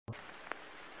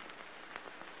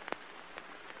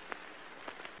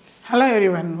Hello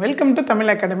everyone, welcome to Tamil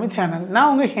Academy channel. நான்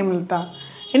உங்க ஹேமலதா.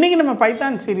 இன்னைக்கு நம்ம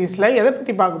பைத்தான் சீரிஸ்ல எதை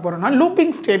பத்தி பார்க்க போறோம்னா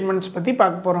லூப்பிங் ஸ்டேட்மெண்ட்ஸ் பத்தி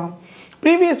பார்க்க போறோம்.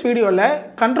 ப்ரீவியஸ் வீடியோல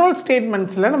கண்ட்ரோல்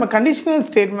ஸ்டேட்மெண்ட்ஸ்ல நம்ம கண்டிஷனல்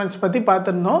ஸ்டேட்மெண்ட்ஸ் பத்தி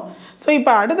பார்த்திருந்தோம். சோ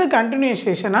இப்போ அடுத்த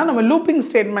கண்டினியூஷனா நம்ம லூப்பிங்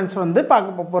ஸ்டேட்மெண்ட்ஸ் வந்து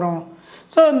பார்க்க போறோம்.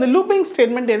 ஸோ இந்த லூப்பிங்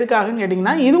ஸ்டேட்மெண்ட் எதுக்காகன்னு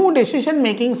கேட்டிங்கன்னா இதுவும் டெசிஷன்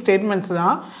மேக்கிங் ஸ்டேட்மெண்ட்ஸ்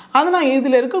தான். அதனால்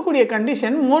இதில் இருக்கக்கூடிய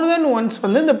கண்டிஷன் மோர் தென் ஒன்ஸ்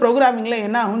வந்து இந்த ப்ரோக்ராமிங்கில்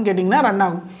என்ன ஆகும்னு கேட்டிங்கன்னா ரன்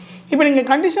ஆகும். இப்போ நீங்கள்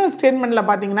கண்டிஷனல் ஸ்டேட்மெண்ட்டில்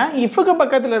பார்த்தீங்கன்னா இஃப்க்கு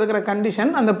பக்கத்தில் இருக்கிற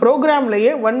கண்டிஷன் அந்த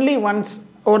ப்ரோக்ராம்லேயே ஒன்லி ஒன்ஸ்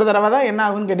ஒரு தடவை தான் என்ன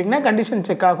ஆகும்னு கேட்டிங்கன்னா கண்டிஷன்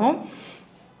செக் ஆகும்.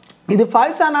 இது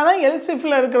ஃபால்ஸ் ஆனால் தான்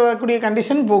எல்சிஃபில் இருக்கக்கூடிய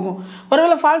கண்டிஷன் போகும்.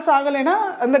 ஒருவேளை ஃபால்ஸ் ஆகலைன்னா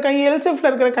அந்த எல்சிஃபில்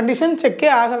இருக்கிற கண்டிஷன் செக்கே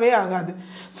ஆகவே ஆகாது.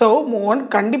 ஸோ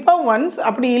கண்டிப்பாக ஒன்ஸ்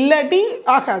அப்படி இல்லாட்டி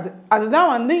ஆகாது. அதுதான்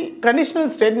வந்து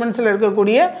கண்டிஷனல் ஸ்டேட்மெண்ட்ஸில்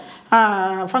இருக்கக்கூடிய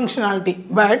ஃபங்க்ஷனாலிட்டி.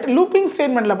 பட் லூப்பிங்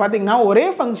ஸ்டேட்மெண்ட்டில் பார்த்தீங்கன்னா ஒரே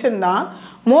ஃபங்க்ஷன் தான்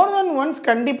மோர் தென் ஒன்ஸ்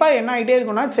கண்டிப்பாக என்ன ஆகிட்டே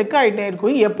இருக்கும்னா செக் ஆகிட்டே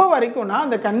இருக்கும். எப்போ வரைக்கும்னா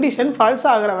அந்த கண்டிஷன் ஃபால்ஸ்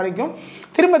ஆகிற வரைக்கும்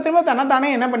திரும்ப திரும்ப தன்னைத்தானே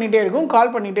என்ன பண்ணிகிட்டே இருக்கும்,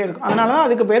 கால் பண்ணிகிட்டே இருக்கும். அதனால தான்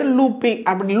அதுக்கு பேர்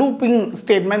லூப்பிங்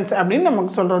ஸ்டேட்மெண்ட்ஸ் அப்படின்னு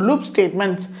நமக்கு சொல்கிறோம். லூப்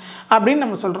ஸ்டேட்மெண்ட்ஸ் அப்படின்னு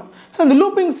நம்ம சொல்கிறோம். ஸோ இந்த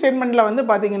லூப்பிங் ஸ்டேட்மெண்ட்டில் வந்து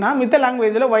பார்த்திங்கன்னா மித்த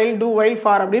லாங்குவேஜில் வைல், டூ, வைல்,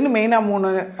 ஃபார் அப்படின்னு மெயினாக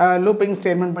 3 லூப்பிங்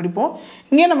ஸ்டேட்மெண்ட் படிப்போம்.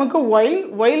 இங்கே நமக்கு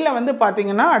ஒயிலில் வந்து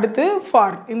பார்த்திங்கன்னா அடுத்து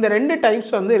ஃபார், இந்த 2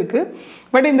 டைப்ஸ் வந்து இருக்குது.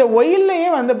 பட் இந்த ஒயில்லையே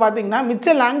வந்து பார்த்திங்கன்னா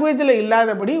மிச்ச லாங்குவேஜில்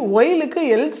இல்லாதபடி ஒயிலுக்கு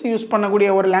எல்ஸ் யூஸ் பண்ணக்கூடிய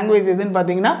ஒரு லாங்குவேஜ் எதுன்னு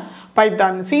பார்த்திங்கன்னா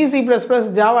பைத்தான். C++,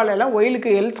 ஜாவாலெல்லாம் ஒயிலுக்கு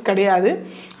எல்ஸ் கிடையாது.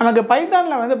 நமக்கு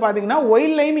பைத்தானில் வந்து பார்த்திங்கன்னா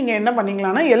ஒயில்லையும் நீங்கள் என்ன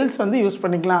பண்ணிக்கலாம்னா எல்ஸ் வந்து யூஸ்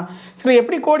பண்ணிக்கலாம். சரி,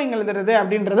 எப்படி கோடிங் எழுதுறது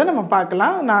அப்படின்றத நம்ம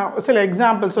பார்க்கலாம். நான் சில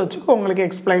எக்ஸாம்பிள்ஸ் வச்சு உங்களுக்கு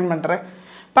எக்ஸ்பிளைன் பண்ணுறேன்.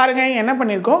 பாருங்கள், என்ன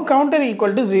பண்ணியிருக்கோம், கவுண்டர்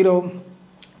ஈக்குவல் டு 0.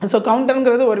 ஸோ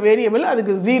கவுண்டருங்கிறது ஒரு வேரியபிள்,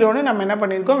 அதுக்கு 0ன்னு நம்ம என்ன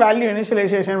பண்ணியிருக்கோம், வேல்யூ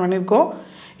இனிஷியலைசேஷன் பண்ணியிருக்கோம்.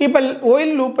 இப்போ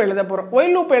ஒயில் லூப் எழுத போகிறோம்.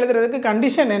 ஒயில் லூப் எழுதுறதுக்கு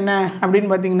கண்டிஷன் என்ன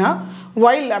அப்படின்னு பார்த்தீங்கன்னா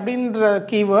ஒயில் அப்படின்ற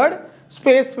கீவேர்டு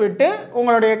ஸ்பேஸ் விட்டு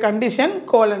உங்களுடைய கண்டிஷன்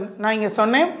கோலன். நான் இங்கே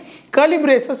சொன்னேன் கர்லி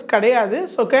பிரேசஸ் கிடையாது.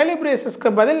 ஸோ கர்லி பிரேசஸ்க்கு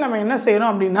பதில் நம்ம என்ன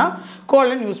செய்கிறோம் அப்படின்னா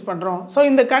கோலன் யூஸ் பண்ணுறோம். ஸோ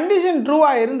இந்த கண்டிஷன்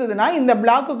ட்ரூவாக இருந்ததுன்னா இந்த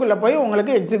பிளாக்குக்குள்ளே போய்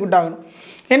உங்களுக்கு எக்ஸிக்யூட் ஆகணும்.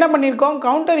 என்ன பண்ணியிருக்கோம்,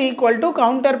 counter equal to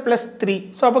counter plus 3.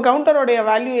 So அப்போ கவுண்டருடைய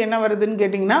வேல்யூ என்ன வருதுன்னு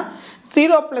கேட்டிங்கன்னா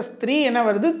 0 + 3 என்ன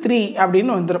வருது, 3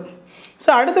 அப்படின்னு வந்துடும். ஸோ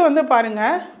அடுத்து வந்து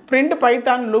பாருங்கள், பிரிண்ட்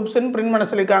பைத்தான் லூப்ஸ்ன்னு பிரிண்ட் பண்ண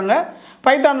சொல்லியிருக்காங்க.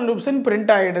 பைத்தான் லூப்ஸ்ன்னு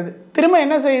பிரிண்ட் ஆகிடுது. திரும்ப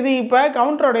என்ன செய்யுது, இப்போ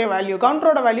கவுண்டரோட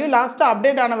வேல்யூ லாஸ்ட்டாக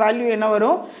அப்டேட் ஆன வேல்யூ என்ன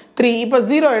வரும், 3. இப்போ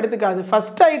 0 எடுத்துக்காது.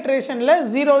 First ஐட்ரேஷனில்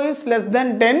 0 is less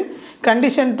than 10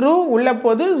 condition true உள்ள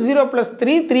போது 0 +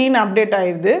 3 3ன்னு அப்டேட்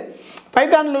ஆகிடுது.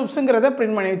 பைத்தான் லூப்ஸுங்கிறத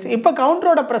பிரிண்ட் பண்ணிடுச்சு. இப்போ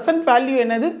கவுண்டரோட ப்ரெசன்ட் வேல்யூ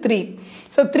என்னது, 3.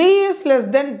 ஸோ 3 இஸ் லெஸ்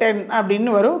தென் 10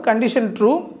 அப்படின்னு வரும். Condition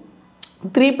true.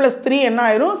 3 + 3 என்ன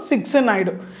ஆயிரும், 6ன்னு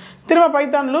ஆகிடும். திரும்ப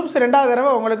பைத்தான் லூப்ஸ் 2வது தடவை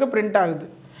உங்களுக்கு பிரிண்ட் ஆகுது.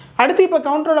 அடுத்து இப்போ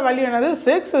கவுண்டரோட வேல்யூ என்னது,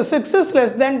 6 is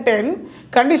less than 10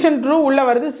 condition true உள்ளே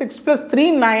வருது. 6 + 3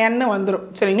 9ன்னு வந்துடும்.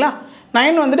 சரிங்களா,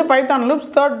 9 வந்துட்டு பைத்தான்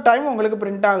லூப்ஸ் 3rd டைம் உங்களுக்கு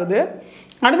பிரிண்ட் ஆகுது.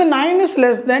 அடுத்து 9 இஸ்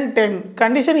லெஸ் தென் 10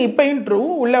 கண்டிஷன் இப்போயும் ட்ரூ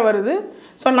உள்ளே வருது.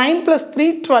 ஸோ 9 +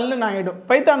 3 12ன்னு ஆகிடும்.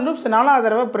 பைத்தான் லூப்ஸ் 4வது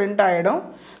தடவை பிரிண்ட் ஆகிடும்.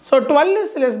 ஸோ 12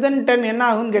 இஸ் லெஸ் தென் 10 என்ன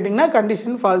ஆகும்னு கேட்டிங்கன்னா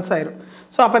கண்டிஷன் ஃபால்ஸ் ஆயிடும்.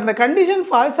 ஸோ அப்போ இந்த கண்டிஷன்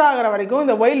ஃபால்ஸ் ஆகிற வரைக்கும்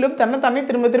இந்த ஒயில் லூப் தன்னை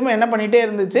திரும்ப திரும்ப என்ன பண்ணிகிட்டே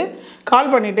இருந்துச்சு,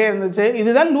 கால் பண்ணிகிட்டே இருந்துச்சு.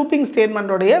 இதுதான் லூப்பிங்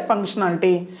ஸ்டேட்மெண்ட்டோடைய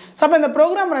ஃபங்க்ஷனாலிட்டி. ஸோ அப்போ இந்த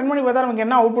ப்ரோக்ராம் ரன் பண்ணி பார்த்தா நமக்கு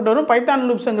என்ன அவுட்புட் வரும், பைத்தான்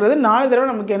லூப்ஸுங்கிறது 4 தடவை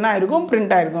நமக்கு என்ன ஆயிருக்கும்,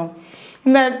 பிரிண்ட் ஆயிருக்கும்.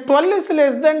 இந்த 12 இஸ்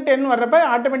லெஸ் தென் 10 வர்றப்ப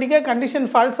ஆட்டோமேட்டிக்காக கண்டிஷன்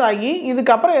ஃபால்ஸ் ஆகி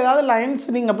இதுக்கப்புறம் ஏதாவது லைன்ஸ்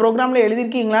நீங்கள் ப்ரோக்ராமில்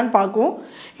எழுதிருக்கீங்களான்னு பார்க்கும்.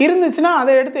 இருந்துச்சுன்னா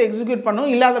அதை எடுத்து எக்ஸிக்யூட் பண்ணும்.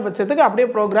 இல்லாத பட்சத்துக்கு அப்படியே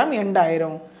ப்ரோக்ராம் எண்ட்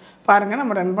ஆயிரும். பாருங்கள்,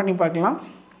 நம்ம ரன் பண்ணி பார்க்கலாம்.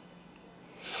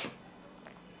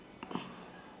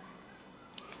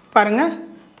 பாருங்கள்,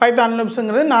 பைத்தான்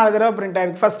லூப்ஸுங்கிறது 4 தடவை பிரிண்ட்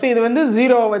ஆகிருக்கு. ஃபஸ்ட்டு இது வந்து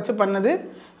 0 வச்சு பண்ணுது.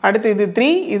 அடுத்து இது 3,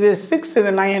 இது 6,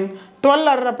 இது 9. 12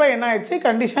 வர்றப்ப என்ன ஆயிடுச்சு,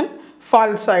 கண்டிஷன்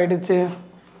ஃபால்ஸ் ஆகிடுச்சு.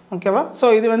 ஓகேவா. ஸோ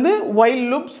இது வந்து ஒயில்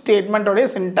லூப் ஸ்டேட்மெண்ட்டோடைய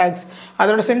சின்டாக்ஸ்.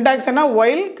 அதோட சின்டாக்ஸ் என்ன,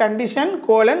 ஒயில் கண்டிஷன்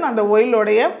கோலன், அந்த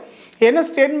ஒயிலோடைய என்ன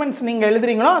ஸ்டேட்மெண்ட்ஸ் நீங்கள்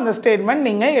எழுதுறீங்களோ அந்த ஸ்டேட்மெண்ட்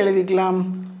நீங்கள் எழுதிக்கலாம்.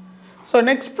 ஸோ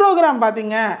நெக்ஸ்ட் ப்ரோக்ராம்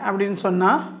பார்த்தீங்க அப்படின்னு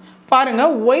சொன்னால்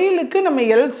பாருங்கள், ஒயிலுக்கு நம்ம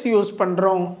எல்ஸ் யூஸ்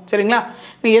பண்ணுறோம். சரிங்களா,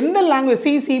 நீ எந்த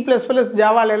லாங்குவேஜ் C++,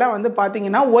 ஜாவாலெல்லாம் வந்து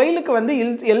பார்த்தீங்கன்னா ஒயிலுக்கு வந்து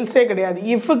எல்ஸே கிடையாது.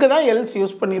 இஃப்க்கு தான் எல்ஸ்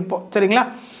யூஸ் பண்ணியிருப்போம். சரிங்களா,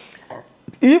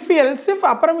 இஃப் எல்ஸ்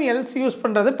அப்புறம் எல்ஸ் யூஸ்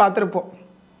பண்ணுறது பார்த்துருப்போம்.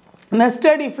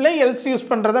 நெஸ்டட் இஃப்ல எல்ஸ் யூஸ்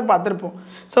பண்ணுறதை பார்த்துருப்போம்.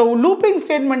 ஸோ லூப்பிங்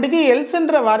ஸ்டேட்மெண்ட்டுக்கு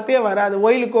எல்ஸ்ன்ற வார்த்தையே வராது.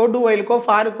 ஒயிலுக்கோ, டூ ஒயிலுக்கோ,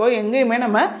 ஃபாருக்கோ எங்கேயுமே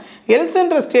நம்ம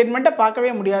எல்ஸ்ன்ற ஸ்டேட்மெண்ட்டை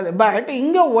பார்க்கவே முடியாது. பட்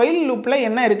இங்கே ஒயில் லூப்பில்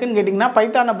என்ன இருக்குதுன்னு கேட்டிங்கன்னா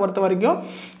பைத்தானை பொறுத்த வரைக்கும்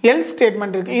எல்ஸ்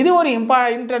ஸ்டேட்மெண்ட் இருக்குது. இது ஒரு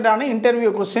இம்பார்ட்டண்ட்டான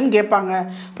இன்டர்வியூ கொஸ்டின் கேட்பாங்க.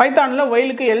 பைத்தானில்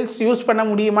ஒயிலுக்கு எல்ஸ் யூஸ் பண்ண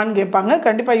முடியுமான்னு கேட்பாங்க.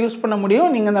 கண்டிப்பாக யூஸ் பண்ண முடியும்.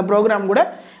 நீங்கள் அந்த ப்ரோக்ராம் கூட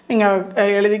நீங்கள்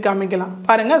எழுதி காமிக்கலாம்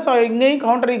பாருங்கள். ஸோ இங்கேயும்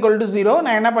கவுண்டர் ஈக்குவல் டு 0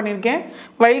 நான் என்ன பண்ணியிருக்கேன்,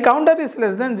 while counter is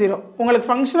less than 0. உங்களுக்கு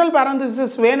ஃபங்க்ஷனல்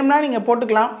பேரந்திசிஸ் வேணும்னா நீங்கள்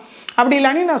போட்டுக்கலாம், அப்படி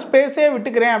இல்லாட்டி நான் ஸ்பேஸே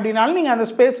விட்டுக்கிறேன் அப்படின்னாலும் நீங்கள் அந்த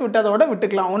ஸ்பேஸ் விட்டதோட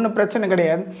விட்டுக்கலாம், ஒன்றும் பிரச்சனை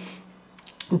கிடையாது,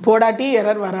 போடாட்டி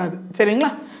எரர் வராது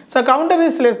சரிங்களா. So counter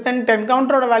is less than 10,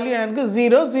 கவுண்டரோட value எனக்கு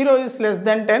 0, 0 இஸ் லெஸ்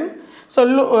தென் 10. ஸோ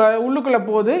உள்ளுக்குள்ளே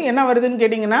போகுது என்ன வருதுன்னு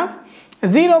கேட்டிங்கன்னா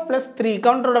 0 + 3,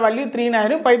 கவுண்டரோட வேல்யூ 3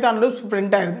 ஆயிரும், பைத்தான் லூப்ஸ்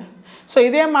பிரிண்ட் ஆயிடுது. ஸோ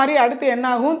இதே மாதிரி அடுத்து என்ன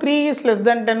ஆகும், 3 இஸ் லெஸ்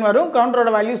தென் 10 வரும், கவுண்டரோட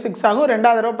வேல்யூ 6 ஆகும்,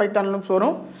 ரெண்டாவது தடவை பைத்தான் லூப்ஸ்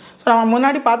வரும். ஸோ நம்ம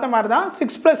முன்னாடி பார்த்த மாதிரி தான்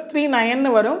 6 + 3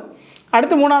 9 வரும்,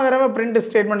 அடுத்து மூணாவது தடவை பிரிண்ட்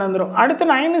ஸ்டேட்மெண்ட் வந்துடும். அடுத்து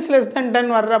 9 is less than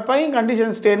 10 வர்றப்பையும்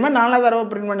condition statement நாலாவது தடவை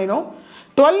பிரிண்ட் பண்ணிடும்.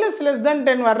 12 இஸ் லெஸ் தென்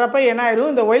 10 வர்றப்ப என்ன ஆயிரும்,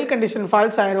 இந்த ஒயில் கண்டிஷன்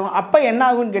ஃபால்ஸ் ஆயிரும். அப்போ என்ன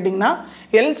ஆகும்னு கேட்டிங்கன்னா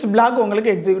எல்ஸ் பிளாக் உங்களுக்கு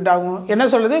எக்ஸிக்யூட் ஆகும். என்ன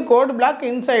சொல்லுது, code black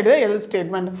inside the L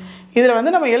statement. இதில்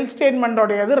வந்து நம்ம எல்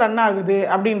ஸ்டேட்மெண்ட்டோடையது ரன் ஆகுது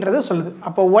அப்படின்றது சொல்லுது.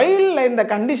 அப்போ ஒயிலில் இந்த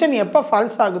கண்டிஷன் எப்போ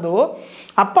ஃபால்ஸ் ஆகுதோ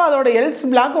அப்போ அதோட எல்ஸ்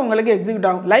பிளாக் உங்களுக்கு எக்ஸிக்யூட்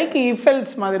ஆகும். லைக் இஃப்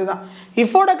எல்ஸ் மாதிரி தான்,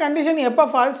 இஃபோட கண்டிஷன் எப்போ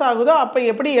ஃபால்ஸ் ஆகுதோ அப்போ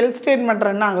எப்படி எல் ஸ்டேட்மெண்ட்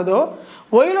ரன் ஆகுதோ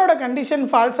ஒயிலோட கண்டிஷன்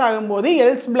ஃபால்ஸ் ஆகும்போது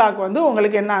எல்ஸ் பிளாக் வந்து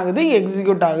உங்களுக்கு என்ன ஆகுது,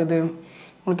 எக்ஸிக்யூட் ஆகுது.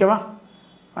 ஓகேவா,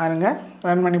 பாருங்கள்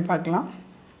ரன் பண்ணி பார்க்கலாம்.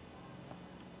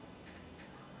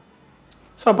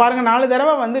 ஸோ பாருங்கள் 4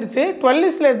 தடவை வந்துருச்சு. 12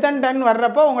 இஸ் லெஸ் தென் 10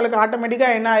 வர்றப்போ உங்களுக்கு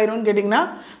ஆட்டோமேட்டிக்காக என்ன ஆயிரும்னு கேட்டிங்கன்னா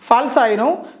ஃபால்ஸ்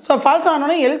ஆயிரும். ஸோ ஃபால்ஸ்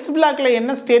ஆனோடனே எல்ஸ் பிளாக்ல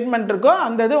என்ன ஸ்டேட்மெண்ட் இருக்கோ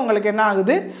அந்த இது உங்களுக்கு என்ன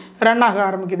ஆகுது, ரன் ஆக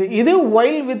ஆரம்பிக்குது. இது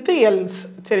ஒயில் வித் எல்ஸ்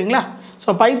சரிங்களா.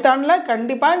 ஸோ பைத்தானில்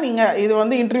கண்டிப்பாக நீங்கள் இது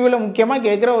வந்து இன்டர்வியூவில் முக்கியமாக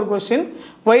கேட்குற ஒரு கொஸ்டின்,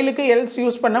 ஒயிலுக்கு எல்ஸ்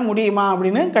யூஸ் பண்ண முடியுமா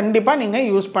அப்படின்னு. கண்டிப்பாக நீங்கள்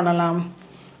யூஸ் பண்ணலாம்.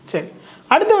 சரி,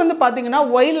 அடுத்து வந்து பார்த்தீங்கன்னா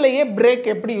ஒயில்லையே பிரேக்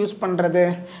எப்படி யூஸ் பண்ணுறது.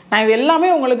 நான் இது எல்லாமே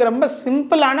உங்களுக்கு ரொம்ப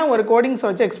சிம்பிளான ஒரு கோடிங்ஸ்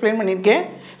வச்சு எக்ஸ்பிளைன் பண்ணியிருக்கேன்.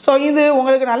 ஸோ இது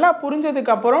உங்களுக்கு நல்லா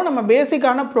புரிஞ்சதுக்கப்புறம் நம்ம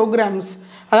பேசிக்கான ப்ரோக்ராம்ஸ்,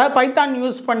 அதாவது பைத்தான்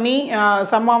யூஸ் பண்ணி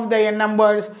some of the N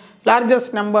numbers,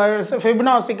 largest numbers,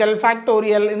 ஃபிபனாசிக்கல்,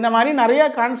 factorial, இந்த மாதிரி நிறையா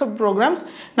கான்செப்ட் ப்ரோக்ராம்ஸ்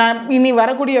நான் இனி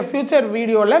வரக்கூடிய ஃப்யூச்சர்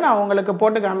வீடியோவில் நான் உங்களுக்கு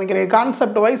போட்டு காமிக்கிறேன்,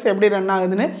 கான்செப்ட் வைஸ் எப்படி ரன்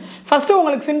ஆகுதுன்னு. ஃபஸ்ட்டு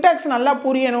உங்களுக்கு சின்டாக்ஸ் நல்லா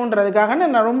புரியணுன்றதுக்காக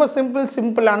நான் ரொம்ப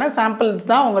சிம்பிளான சாம்பிள்ஸ்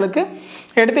தான் உங்களுக்கு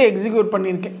எடுத்து எக்ஸிக்யூட்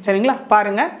பண்ணியிருக்கேன் சரிங்களா.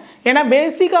 பாருங்கள், ஏன்னா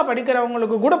பேசிக்காக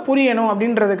படிக்கிறவங்களுக்கு கூட புரியணும்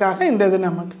அப்படின்றதுக்காக இந்த இது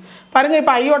நமக்கு பாருங்கள்.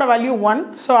 இப்போ ஐயோட வேல்யூ 1,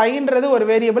 ஸோ ஐன்றது ஒரு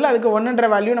வேரியபிள், அதுக்கு 1ன்ற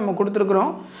வேல்யூ நம்ம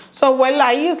கொடுத்துருக்குறோம். So well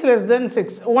I is less than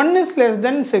 6, 1 is less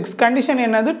than 6, condition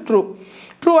என்னது, ட்ரூ.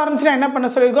 ட்ரூ ஆரம்பிச்சுன்னா என்ன பண்ண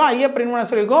சொல்லியிருக்கோம், ஐயை பிரிண்ட் பண்ண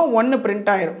சொல்லியிருக்கோம், 1 பிரிண்ட்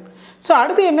ஆயிரும். ஸோ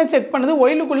அடுத்து என்ன செக் பண்ணுது,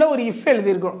 ஒயிலுக்குள்ளே ஒரு இஃப்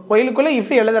எழுதியிருக்கிறோம், ஒயிலுக்குள்ளே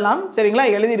இஃப் எழுதலாம் சரிங்களா,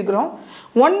 எழுதியிருக்கிறோம்.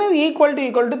 1 =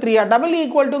 3, டபுள்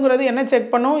ஈக்குவல்ட்டுங்கிறது என்ன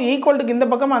செக் பண்ணும், ஈக்குவல்ட்டுக்கு இந்த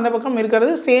பக்கம் அந்த பக்கம்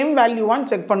இருக்கிறது சேம் வேல்யூவான்னு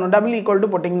செக் பண்ணும், டபுள்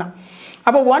ஈக்குவல்ட்டு போட்டிங்கன்னா.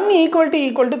 அப்போ 1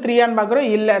 = 3 பார்க்குறோம்,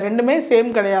 இல்லை ரெண்டுமே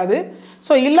சேம் கிடையாது.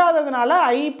 ஸோ இல்லாததுனால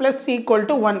I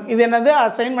 + 1, இது என்னது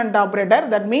assignment operator,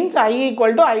 that means I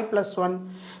 = I + 1.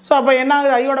 So அப்போ என்ன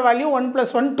ஆகுது, ஐயோட வேல்யூ 1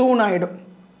 + 1 2 ஆகிடும்.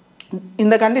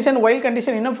 இந்த கண்டிஷன் ஒயில்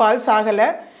கண்டிஷன் இன்னும் ஃபால்ஸ் ஆகலை,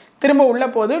 திரும்ப உள்ளே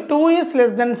போகுது. 2 is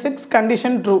less than 6,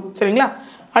 condition true சரிங்களா.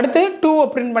 அடுத்து 2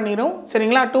 பிரிண்ட் பண்ணிடும்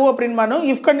சரிங்களா, 2 பிரிண்ட் பண்ணும்.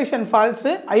 இஃப் கண்டிஷன்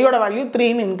ஃபால்ஸு, ஐயோட வேல்யூ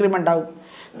 3ன்னு இன்க்ரிமெண்ட் ஆகும்.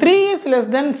 3 இஸ் லெஸ்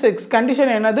தென் 6,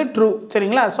 கண்டிஷன் என்னது, ட்ரூ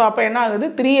சரிங்களா. ஸோ அப்போ என்ன ஆகுது,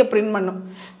 3 பிரிண்ட் பண்ணும்.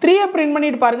 3 பிரிண்ட்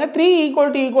பண்ணிட்டு பாருங்கள், 3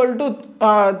 =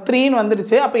 3ன்னு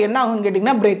வந்துருச்சு. அப்போ என்ன ஆகும்னு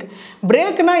கேட்டிங்கன்னா பிரேக்.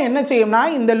 பிரேக்னா என்ன செய்யும்னா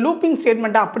இந்த லூப்பிங்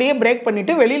ஸ்டேட்மெண்ட்டை அப்படியே பிரேக்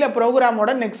பண்ணிவிட்டு வெளியில்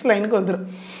ப்ரோக்ராமோட நெக்ஸ்ட் லைனுக்கு வந்துடும்.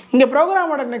 இங்கே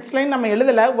ப்ரோக்ராமோட நெக்ஸ்ட் லைன் நம்ம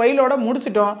எழுதலை, ஒயிலோட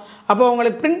முடிச்சிட்டோம். அப்போ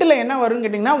உங்களுக்கு பிரிண்ட்டில் என்ன வரும்னு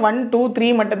கேட்டிங்கன்னா 1 2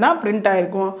 3 மட்டும்தான் பிரிண்ட்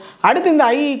ஆகிருக்கும். அடுத்து இந்த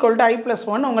I = I +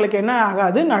 1 உங்களுக்கு என்ன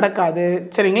ஆகாது, நடக்காது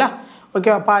சரிங்களா.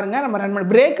 ஓகேவா, பாருங்கள் நம்ம ரன் பண்ணி.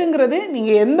 பிரேக்குங்கிறது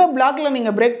நீங்கள் எந்த பிளாக்கில்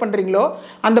நீங்கள் பிரேக் பண்ணுறீங்களோ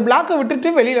அந்த பிளாக்கை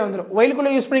விட்டுட்டு வெளியில் வந்துடும்.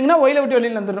 ஒயிலுக்குள்ளே யூஸ் பண்ணிங்கன்னா ஒயிலை விட்டு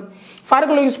வெளியில் வந்துடும்,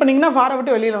 ஃபாருக்குள்ளே யூஸ் பண்ணிங்கன்னா ஃபாரை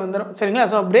விட்டு வெளியில் வந்துடும் சரிங்களா.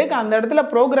 ஸோ பிரேக் அந்த இடத்துல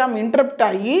ப்ரோக்ராம் இன்டரப்ட்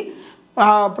ஆகி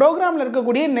ப்ரோக்ராமில்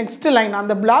இருக்கக்கூடிய நெக்ஸ்ட் லைன்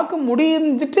அந்த பிளாக்கு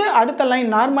முடிஞ்சிட்டு அடுத்த லைன்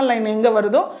நார்மல் லைன் எங்கே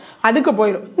வருதோ அதுக்கு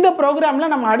போயிடும். இந்த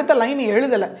ப்ரோக்ராமில் நம்ம அடுத்த லைன்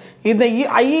எழுதலை. இந்த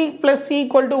I +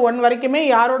 1 வரைக்குமே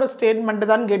யாரோட ஸ்டேட்மெண்ட்டு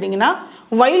தான் கேட்டிங்கன்னா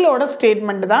ஒயிலோட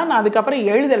ஸ்டேட்மெண்ட் தான். நான் அதுக்கப்புறம்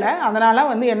எழுதலை, அதனால்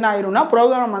வந்து என்ன ஆயிரும்னா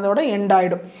ப்ரோக்ராம் அதோட எண்ட்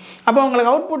ஆகிடும். அப்போ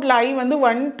உங்களுக்கு அவுட்புட்டில் I வந்து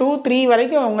 1 2 3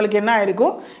 வரைக்கும் உங்களுக்கு என்ன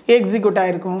ஆயிருக்கும், எக்ஸிக்யூட்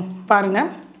ஆகிருக்கும்.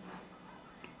 பாருங்கள்,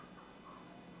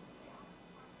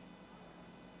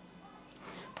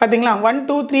 பார்த்தீங்களா 1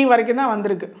 2 3 வரைக்கும் தான்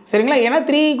வந்திருக்கு சரிங்களா. ஏன்னா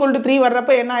 3 = 3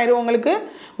 வர்றப்போ என்ன ஆயிரும், உங்களுக்கு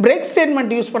பிரேக்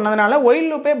ஸ்டேட்மெண்ட் யூஸ் பண்ணதுனால ஒயில்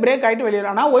லூப்பே பிரேக் ஆகிட்டு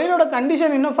வெளியிடும். ஆனால் ஒயிலோட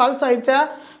கண்டிஷன் இன்னும் ஃபால்ஸ் ஆகிடுச்சா,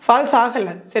 ஃபால்ஸ்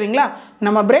ஆகலை சரிங்களா.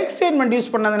 நம்ம பிரேக் ஸ்டேட்மெண்ட்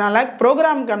யூஸ் பண்ணதுனால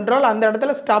ப்ரோக்ராம் கண்ட்ரோல் அந்த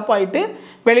இடத்துல ஸ்டாப் ஆகிட்டு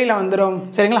வெளியில் வந்துடும்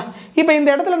சரிங்களா. இப்போ இந்த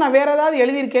இடத்துல நான் வேறு ஏதாவது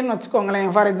எழுதியிருக்கேன்னு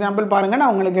வச்சுக்கோங்களேன். ஃபார் எக்ஸாம்பிள் பாருங்கள்,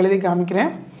 நான் உங்களுக்கு எழுதி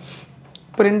காமிக்கிறேன்.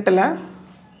 பிரிண்ட்டில்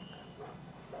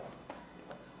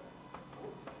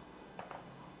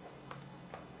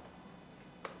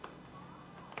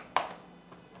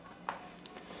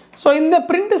ஸோ இந்த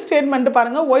பிரிண்ட் ஸ்டேட்மெண்ட்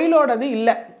பாருங்கள், ஒயிலோடது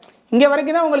இல்லை, இங்கே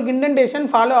வரைக்கும் தான் உங்களுக்கு இண்டென்டேஷன்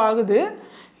ஃபாலோ ஆகுது.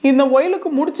 இந்த ஒயிலுக்கு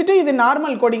முடிச்சுட்டு இது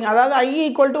நார்மல் கோடிங், அதாவது I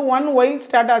 = 1 ஒயில்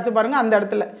ஸ்டார்ட் ஆச்சு பாருங்கள் அந்த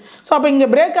இடத்துல. ஸோ அப்போ இங்கே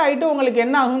பிரேக் ஆகிட்டு உங்களுக்கு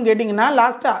என்ன ஆகும்னு கேட்டிங்கன்னா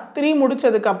லாஸ்ட்டாக 3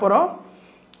 முடித்ததுக்கப்புறம்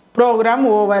ப்ரோக்ராம்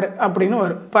ஓவர் அப்படின்னு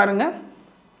வரும் பாருங்கள்.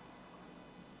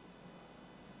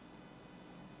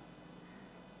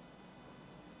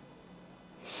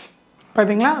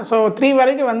 பார்த்தீங்களா? ஸோ 3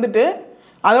 வரைக்கும் வந்துட்டு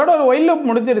அதோட ஒரு ஒயில் லூப்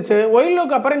முடிஞ்சிருச்சு. ஒயில்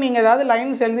லூப் அப்புறம் நீங்கள் ஏதாவது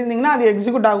லைன்ஸ் எழுதியிருந்தீங்கன்னா அது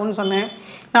எக்ஸிக்யூட் ஆகும்னு சொன்னேன்.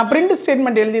 நான் பிரிண்ட்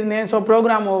ஸ்டேட்மெண்ட் எழுதியிருந்தேன். ஸோ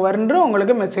ப்ரோக்ராம் ஓவர்ன்று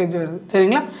உங்களுக்கு மெசேஜ் வருது.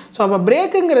 சரிங்களா? ஸோ அப்போ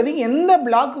பிரேக்குங்கிறது எந்த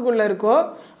பிளாக்குக்குள்ளே இருக்கோ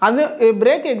அது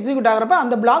பிரேக் எக்ஸிக்யூட் ஆகிறப்ப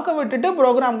அந்த பிளாக்கை விட்டுட்டு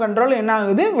ப்ரோக்ராம் கண்ட்ரோல் என்ன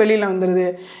ஆகுது, வெளியில் வந்துடுது.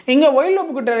 இங்கே ஒயில்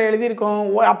லூப் கிட்ட எழுதியிருக்கோம்.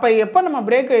 அப்போ எப்போ நம்ம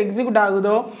பிரேக் எக்ஸிக்யூட்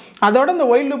ஆகுதோ அதோட இந்த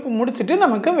ஒயில் லூப் முடிச்சுட்டு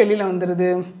நமக்கு வெளியில்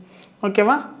வந்துடுது.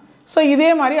 ஓகேவா? ஸோ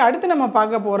இதே மாதிரி அடுத்து நம்ம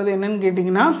பார்க்க போகிறது என்னன்னு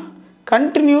கேட்டிங்கன்னா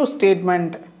கண்டினியூ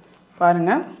ஸ்டேட்மெண்ட்.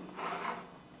 பாருங்கள்,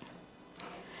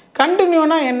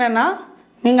 கண்டினியூனா என்னென்னா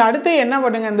நீங்கள் அடுத்து என்ன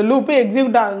பண்ணுங்க, இந்த லூப்பு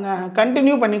எக்ஸிக்யூட் ஆகுங்க,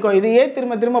 கண்டினியூ பண்ணிக்கோ, இதையே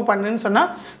திரும்ப திரும்ப பண்ணுன்னு சொன்னால்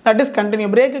தட் இஸ் கண்டினியூ.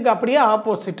 பிரேக்குக்கு அப்படியே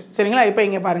ஆப்போசிட். சரிங்களா? இப்போ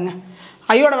இங்கே பாருங்கள்,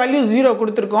 ஐயோட வேல்யூ 0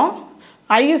 கொடுத்துருக்கோம்.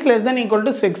 I is less than equal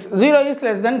to 6, 0 is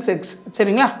less than 6.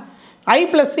 சரிங்களா? I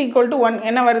plus equal to 1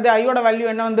 என்ன வருது, ஐயோட வேல்யூ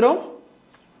என்ன வந்துடும்,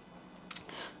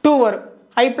 2 வரும்.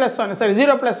 I plus 1 சரி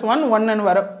 0 plus 1 1ன்னு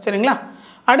வரும். சரிங்களா?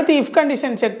 அடுத்து இஃப்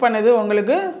கண்டிஷன் செக் பண்ணது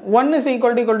உங்களுக்கு 1 is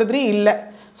equal to 3 இல்லை.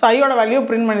 ஸோ ஐயோட வேல்யூ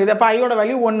பிரிண்ட் பண்ணிடுது. அப்போ ஐயோட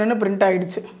வேல்யூ 1ன்னு பிரிண்ட்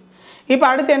ஆகிடுச்சு. இப்போ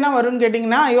அடுத்து என்ன வரும்னு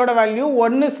கேட்டிங்கன்னா ஐயோட வேல்யூ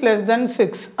 1 is less than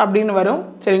 6 அப்படின்னு வரும்.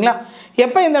 சரிங்களா?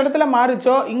 எப்போ இந்த இடத்துல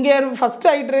மாறிச்சோ இங்கே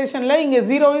ஃபஸ்ட்டு ஐட்ரேஷனில் இங்கே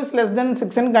 0 is less than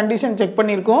 6ன்னு condition check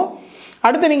பண்ணியிருக்கோம்.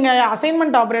 அடுத்து நீங்கள்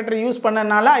அசைன்மெண்ட் ஆப்ரேட்டர் யூஸ்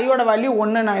பண்ணனால ஐயோட வேல்யூ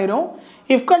 1ன்னு ஆயிரும்.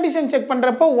 இஃப் கண்டிஷன் செக்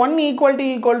பண்ணுறப்போ 1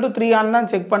 = 3 ஆன்னு தான்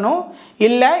செக் பண்ணும்.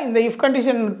 இல்லை இந்த இஃப்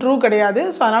கண்டிஷன் ட்ரூ கிடையாது.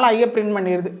 ஸோ அதனால் ஐயை பிரிண்ட்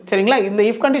பண்ணிடுது. சரிங்களா? இந்த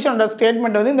இஃப் கண்டிஷனோட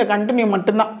ஸ்டேட்மெண்ட் வந்து இந்த கண்டினியூ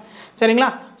மட்டும்தான். சரிங்களா?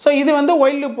 ஸோ இது வந்து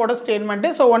ஒயில் லூப்போட ஸ்டேட்மெண்ட்டு.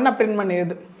 ஸோ 1 பிரிண்ட்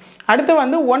பண்ணிடுது. அடுத்து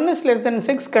வந்து 1 is less than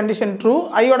 6 condition true.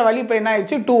 ஐயோட வேல்யூ இப்போ என்ன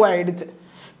ஆயிடுச்சு, 2 ஆகிடுச்சு.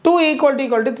 2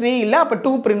 = 3 இல்லை, அப்போ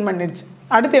 2 பிரிண்ட் பண்ணிடுச்சு.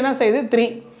 அடுத்து என்ன செய்யுது,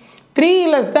 3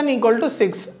 less than equal to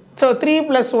 6. So 3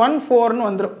 + 1 4ன்னு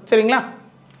வந்துடும். சரிங்களா?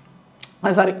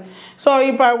 சாரி. ஸோ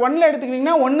இப்போ 1ல்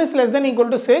எடுத்துக்கிட்டிங்கன்னா 1 is less than equal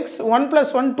to 6, 1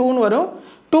 + 1 2ன்னு வரும்.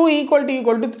 2 =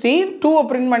 3, 2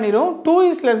 பிரிண்ட் பண்ணிடும். 2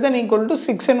 is less than equal to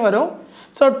 6ன்னு வரும்.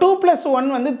 ஸோ 2 + 1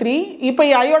 வந்து 3. இப்போ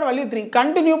ஐயோட வேல்யூ 3.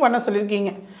 கண்டினியூ பண்ண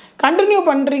சொல்லியிருக்கீங்க. கண்டினியூ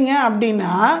பண்ணுறீங்க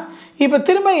அப்படின்னா இப்போ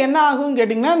திரும்ப என்ன ஆகும்னு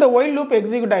கேட்டிங்கன்னா இந்த ஒயில் லூப்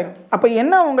எக்ஸிக்யூட் ஆகிடும். அப்போ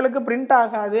என்ன உங்களுக்கு பிரிண்ட்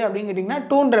ஆகாது அப்படின்னு கேட்டிங்கன்னா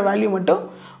 2ன்ற வேல்யூ மட்டும்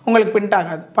உங்களுக்கு பிரிண்ட்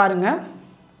ஆகாது. பாருங்கள்,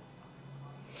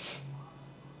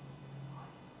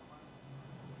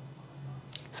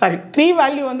 சாரி 3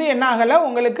 வேல்யூ வந்து என்ன ஆகலை,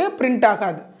 உங்களுக்கு பிரிண்ட்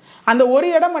ஆகாது. அந்த ஒரு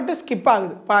இடம் மட்டும் ஸ்கிப்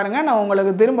ஆகுது. பாருங்கள், நான்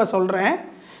உங்களுக்கு திரும்ப சொல்கிறேன்.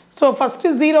 So first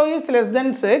 0 is less than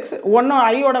 6, 1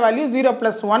 ஐயோட வேல்யூ 0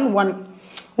 + 1 1,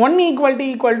 1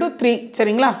 = 3.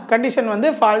 சரிங்களா? கண்டிஷன் வந்து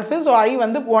ஃபால்ஸு. ஸோ ஐ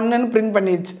வந்து 1ன்னு பிரிண்ட்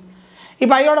பண்ணிடுச்சு.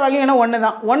 இப்போ ஐயோட வேல்யூ என்ன, 1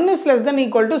 தான். 1 is less than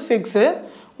equal to 6,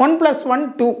 1 + 1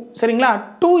 2. சரிங்களா?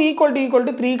 2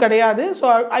 = 3 கிடையாது. ஸோ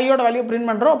ஐயோட வேல்யூ பிரிண்ட்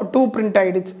பண்ணுறோம். அப்போ 2 பிரிண்ட்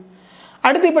ஆகிடுச்சு.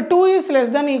 அடுத்து இப்போ 2 is less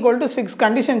than equal to 6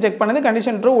 condition check பண்ணது.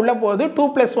 கண்டிஷன் ட்ரூ உள்ளே போகுது. 2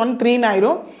 + 1 3ன்னு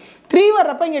ஆயிரும். 3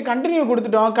 வர்றப்போ இங்கே கண்டினியூ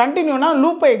கொடுத்துட்டோம். கண்டினியூனா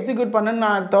லூப்பை எக்ஸிக்யூட் பண்ணுன்னு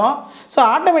அர்த்தம். ஸோ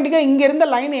ஆட்டோமேட்டிக்காக இங்கே இருந்த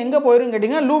லைன் எங்கே போயிடும்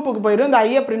கேட்டிங்கன்னா லூப்புக்கு போயிடும். இந்த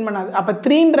ஐயை பிரிண்ட் பண்ணாது. அப்போ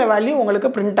 3ன்ற வேல்யூ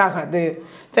உங்களுக்கு பிரிண்ட் ஆகாது.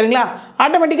 சரிங்களா?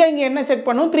 ஆட்டோமேட்டிக்காக இங்கே என்ன செக்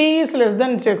பண்ணும், 3 is less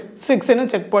than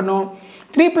 6ன்னு செக் பண்ணும்.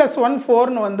 3 + 1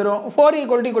 4ன்னு வந்துடும். 4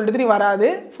 = 3 வராது.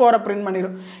 4 பிரிண்ட்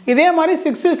பண்ணிடும். இதே மாதிரி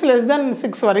 6 is less than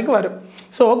 6 வரைக்கும் வரும்.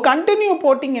 ஸோ கண்டினியூ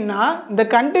போட்டிங்கன்னா இந்த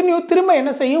கண்டினியூ திரும்ப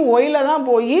என்ன செய்யும், ஒயில தான்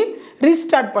போய்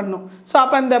ரீஸ்டார்ட் பண்ணும். ஸோ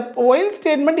அப்போ அந்த ஒயில்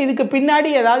ஸ்டேட்மெண்ட் இதுக்கு பின்னாடி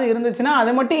ஏதாவது இருந்துச்சுன்னா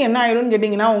அது மட்டும் என்ன ஆயிரும்னு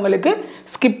கேட்டிங்கன்னா உங்களுக்கு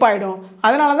ஸ்கிப் ஆகிடும்.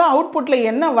 அதனால தான் அவுட்புட்டில்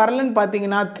என்ன வரலன்னு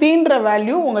பார்த்தீங்கன்னா 3ன்ற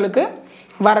வேல்யூ உங்களுக்கு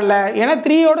வரலை. ஏன்னா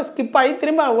 3யோட ஸ்கிப் ஆகி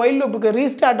திரும்ப ஒயில் லூப்புக்கு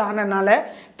ரீஸ்டார்ட் ஆனதுனால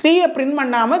 3யை பிரிண்ட்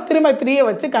பண்ணாமல் திரும்ப 3யை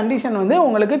வச்சு கண்டிஷன் வந்து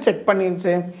உங்களுக்கு செக்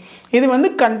பண்ணிடுச்சு. இது வந்து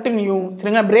கண்டினியூ.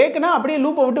 சரிங்களா? பிரேக்னா அப்படியே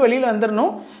லூப்பை விட்டு வெளியில்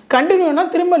வந்துடணும். கண்டினியூனா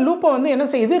திரும்ப லூப்பை வந்து என்ன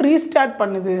செய்யுது, ரீஸ்டார்ட்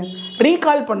பண்ணுது,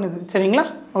 ரீகால் பண்ணுது. சரிங்களா?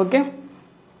 ஓகே,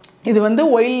 இது வந்து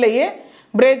ஒயில்லையே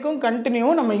பிரேக்கும்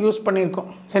கண்டினியூவும் நம்ம யூஸ்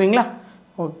பண்ணியிருக்கோம். சரிங்களா?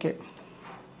 ஓகே,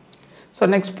 ஸோ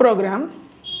நெக்ஸ்ட் ப்ரோக்ராம்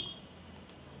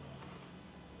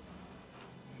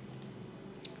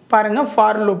பாருங்கள்,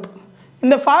 ஃபார் லூப்.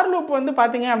 இந்த ஃபார் லூப் வந்து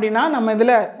பார்த்திங்க அப்படின்னா நம்ம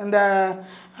இதில் இந்த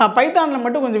பைத்தானில்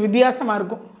மட்டும் கொஞ்சம் வித்தியாசமாக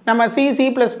இருக்கும். நம்ம C++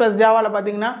 ஜாவாவில்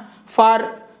பார்த்திங்கன்னா for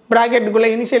ப்ராக்கெட்டுக்குள்ளே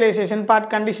initialization part,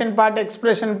 condition part,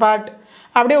 expression part,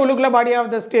 அப்படியே உள்ளுக்குள்ளே பாடி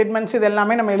ஆஃப் த ஸ்டேட்மெண்ட்ஸ் இது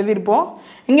எல்லாமே நம்ம எழுதியிருப்போம்.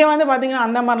 இங்கே வந்து பார்த்திங்கன்னா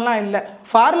அந்த மாதிரிலாம் இல்லை.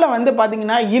 ஃபாரில் வந்து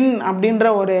பார்த்திங்கன்னா இன் அப்படின்ற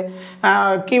ஒரு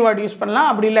கீவேர்டு யூஸ் பண்ணலாம்.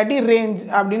 அப்படி இல்லாட்டி ரேஞ்ச்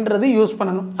அப்படின்றது யூஸ்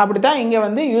பண்ணணும். அப்படி தான் இங்கே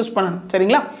வந்து யூஸ் பண்ணணும்.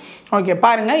 சரிங்களா? ஓகே,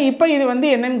 பாருங்கள். இப்போ இது வந்து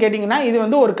என்னென்னு கேட்டிங்கன்னா இது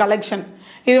வந்து ஒரு கலெக்ஷன்.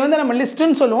 இது வந்து நம்ம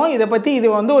லிஸ்ட்டுன்னு சொல்லுவோம். இதை பற்றி இது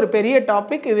வந்து ஒரு பெரிய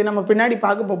டாபிக். இது நம்ம பின்னாடி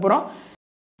பார்க்க போகிறோம்.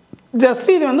 ஜஸ்ட்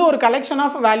இது வந்து ஒரு கலெக்ஷன்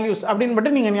ஆஃப் வேல்யூஸ் அப்படின்னு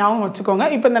மட்டும் நீங்கள் ஞாபகம் வச்சுக்கோங்க.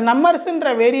 இப்போ இந்த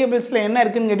நம்பர்ஸ்ன்ற வேரியபிள்ஸில் என்ன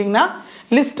இருக்குதுன்னு கேட்டிங்கன்னா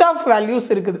லிஸ்ட் ஆஃப் வேல்யூஸ்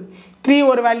இருக்குது. 3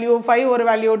 ஒரு வேல்யூ, 5 ஒரு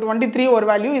வேல்யூ, 23 ஒரு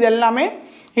வேல்யூ, இது எல்லாமே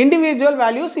இண்டிவிஜுவல்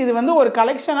வேல்யூஸ். இது வந்து ஒரு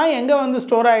கலெக்ஷனாக எங்கே வந்து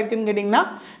ஸ்டோர் ஆகிருக்குன்னு கேட்டிங்கன்னா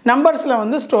நம்பர்ஸில்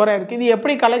வந்து ஸ்டோர் ஆகிருக்கு. இது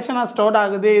எப்படி கலெக்ஷனாக ஸ்டோர்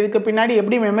ஆகுது, இதுக்கு பின்னாடி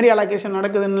எப்படி மெமரி அலோகேஷன்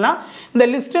நடக்குதுன்னா இந்த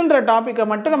லிஸ்ட்டுன்ற டாப்பிக்கை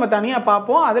மட்டும் நம்ம தனியாக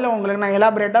பார்ப்போம். அதில் உங்களுக்கு நான்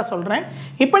எலாபரேட்டாக சொல்கிறேன்.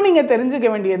 இப்போ நீங்கள் தெரிஞ்சுக்க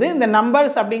வேண்டியது இந்த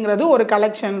நம்பர்ஸ் அப்படிங்கிறது ஒரு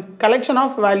கலெக்ஷன்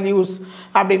ஆஃப் வேல்யூஸ்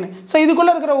அப்படின்னு. ஸோ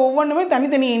இதுக்குள்ளே இருக்கிற ஒவ்வொன்றுமே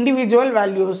தனித்தனி இண்டிவிஜுவல்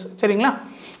வேல்யூஸ். சரிங்களா?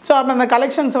 ஸோ அப்போ அந்த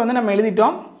கலெக்ஷன்ஸை வந்து நம்ம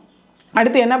எழுதிட்டோம்.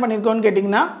 அடுத்து என்ன பண்ணியிருக்கோன்னு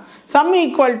கேட்டிங்கன்னா சம்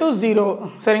ஈக்குவல் டு 0.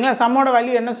 சரிங்களா? சம்மோட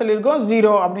வேல்யூ என்ன சொல்லியிருக்கோம்?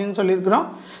 0 அப்படின்னு சொல்லியிருக்கிறோம்.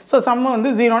 ஸோ சம்மு வந்து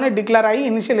 0ன்னு டிக்ளேர் ஆகி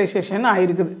இனிஷியலைசேஷன்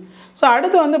ஆகிருக்குது. ஸோ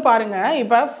அடுத்து வந்து பாருங்கள்,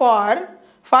 இப்போ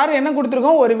ஃபார் என்ன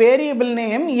கொடுத்துருக்கோம்? ஒரு வேரியபிள்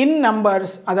நேம் இன்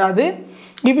நம்பர்ஸ். அதாவது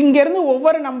இப்போ இங்கேருந்து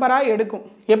ஒவ்வொரு நம்பராக எடுக்கும்.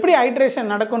 எப்படி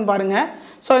ஐட்ரேஷன் நடக்கும்னு பாருங்கள்.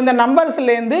 ஸோ இந்த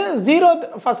நம்பர்ஸ்லேருந்து 0th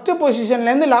ஃபஸ்ட்டு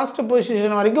பொசிஷன்லேருந்து லாஸ்ட்டு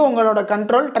பொசிஷன் வரைக்கும் உங்களோட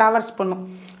கண்ட்ரோல் ட்ராவர்ஸ் பண்ணும்.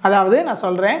 அதாவது நான்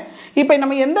சொல்கிறேன், இப்போ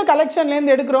நம்ம எந்த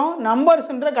கலெக்ஷன்லேருந்து எடுக்கிறோம்?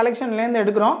 நம்பர்ஸ்ன்ற கலெக்ஷன்லேருந்து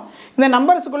எடுக்கிறோம். இந்த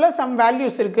நம்பர்ஸுக்குள்ளே சம்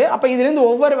வேல்யூஸ் இருக்குது. அப்போ இதுலேருந்து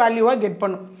ஒவ்வொரு வேல்யூவாக கெட்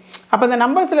பண்ணும். அப்போ இந்த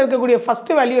நம்பர்ஸில் இருக்கக்கூடிய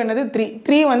ஃபஸ்ட்டு வேல்யூ என்னது?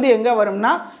 3 வந்து எங்கே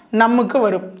வரும்னா நம்முக்கு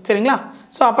வரும். சரிங்களா?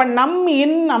 ஸோ அப்போ நம்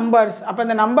இன் நம்பர்ஸ். அப்போ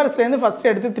இந்த நம்பர்ஸ்லேருந்து ஃபஸ்ட்டு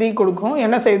எடுத்து 3 கொடுக்கும்.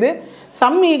 என்ன செய்யுது?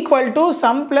 Some equal to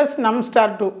some plus நம்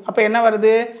ஸ்டார் 2. அப்போ என்ன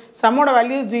வருது? சம்மோட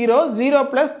வேல்யூ 0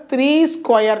 ப்ளஸ் 3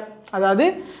 ஸ்கொயர். அதாவது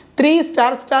 3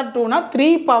 ஸ்டார் 2னா 3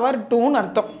 பவர் 2ன்னு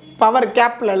அர்த்தம். பவர்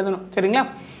கேப்பில் எழுதணும். சரிங்களா?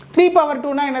 3 பவர்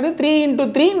 2னா என்னது? 3 ×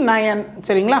 3 9.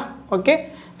 சரிங்களா? Okay,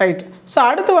 right. ஸோ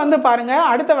அடுத்து வந்து பாருங்கள்,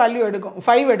 அடுத்த வேல்யூ எடுக்கும்,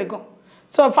 5 எடுக்கும்.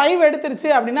 ஸோ 5 எடுத்துருச்சு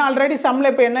அப்படின்னா ஆல்ரெடி சம்மில்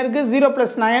இப்போ என்ன இருக்குது? 0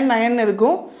 + 9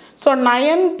 இருக்கும். ஸோ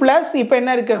 9 ப்ளஸ் இப்போ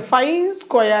என்ன இருக்குது? 5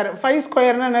 ஸ்கொயர். 5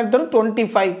 ஸ்கொயர்னா என்ன எடுத்துரும்?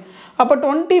 25. அப்போ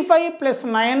 25 +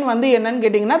 9 வந்து என்னன்னு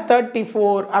கேட்டிங்கன்னா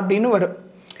 34 அப்படின்னு வரும்.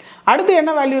 அடுத்து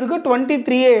என்ன வேல்யூ இருக்குது?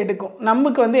 23 எடுக்கும்.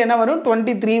 நமக்கு வந்து என்ன வரும்?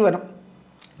 23 வரும்.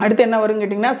 அடுத்து என்ன வரும்னு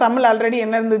கேட்டிங்கன்னா சம்மில் ஆல்ரெடி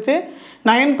என்ன இருந்துச்சு?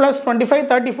 9 + 25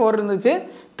 34 இருந்துச்சு.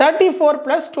 34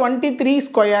 + 23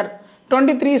 ஸ்கொயர்.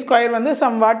 23 ஸ்கொயர் வந்து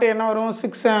சம் வாட் என்ன வரும்?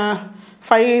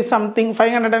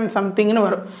 500 and somethingனு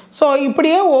வரும். ஸோ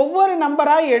இப்படியே ஒவ்வொரு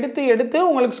நம்பராக எடுத்து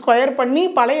உங்களுக்கு ஸ்கொயர் பண்ணி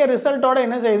பழைய ரிசல்ட்டோட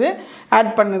என்ன செய்யுது?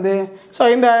 ஆட் பண்ணுது. ஸோ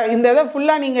இந்த இதை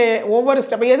ஃபுல்லாக நீங்கள் ஒவ்வொரு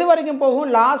ஸ்டெப் எது வரைக்கும் போகும்?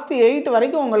 லாஸ்ட் 8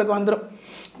 வரைக்கும் உங்களுக்கு வந்துடும்.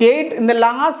 8 இந்த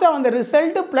லாஸ்ட்டாக வந்த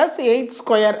ரிசல்ட் ப்ளஸ் 8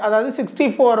 ஸ்கொயர், அதாவது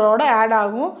 64ஓட ஆட்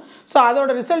ஆகும். ஸோ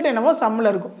அதோட ரிசல்ட் என்னவோ சம்மில்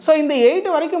இருக்கும். ஸோ இந்த 8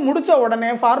 வரைக்கும் முடித்த உடனே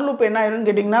ஃபார் லூப் என்ன ஆயிரும்னு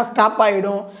கேட்டிங்கன்னா ஸ்டாப்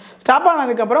ஆகிடும். ஸ்டாப்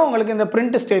ஆனதுக்கப்புறம் உங்களுக்கு இந்த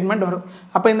பிரிண்ட் ஸ்டேட்மெண்ட் வரும்.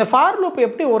 அப்போ இந்த ஃபார் லூப்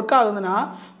எப்படி ஒர்க் ஆகுதுன்னா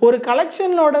ஒரு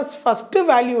கலெக்ஷனோட ஃபஸ்ட்டு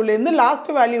வேல்யூலேருந்து லாஸ்ட்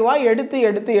வேல்யூவாக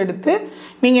எடுத்து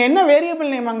நீங்கள் என்ன வேரியபிள்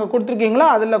நேம் அங்கே கொடுத்துருக்கீங்களோ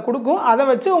அதில் கொடுக்கும். அதை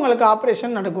வச்சு உங்களுக்கு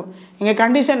ஆப்ரேஷன் நடக்கும். இங்கே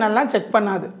கண்டிஷன் எல்லாம் செக்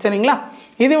பண்ணாது. சரிங்களா?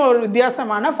 இது ஒரு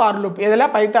வித்தியாசமான ஃபார் லூப்.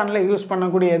 இதெல்லாம் பைத்தானில் யூஸ்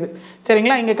பண்ணக்கூடியது.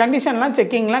 சரிங்களா? இங்கே கண்டிஷன்லாம்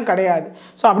செக்கிங்லாம் கிடையாது.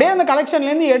 ஸோ அப்படியே அந்த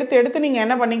கலெக்ஷன்லேருந்து எடுத்து நீங்கள்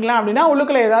என்ன பண்ணிக்கலாம் அப்படின்னா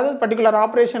உள்ளுக்குள்ள ஏதாவது பர்டிகுலர்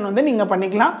ஆப்ரேஷன் வந்து நீங்கள்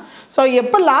பண்ணிக்கலாம். ஸோ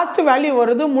எப்போ லாஸ்ட் வேல்யூ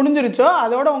வருது முடிஞ்சிருச்சோ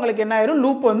அதோட உங்களுக்கு என்ன ஆயிரும்?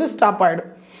 லூப் வந்து ஸ்டாப் ஆகிடும்.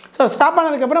 ஸோ ஸ்டாப்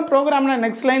ஆனதுக்கப்புறம் ப்ரோக்ராமில்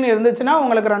நெக்ஸ்ட் லைன் இருந்துச்சுன்னா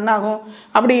உங்களுக்கு ரன் ஆகும்.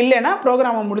 அப்படி இல்லைன்னா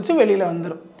ப்ரோக்ராமை முடித்து வெளியில்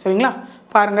வந்துடும். சரிங்களா?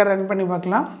 பாருங்கள், ரன் பண்ணி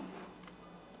பார்க்கலாம்.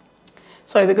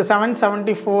 ஸோ இதுக்கு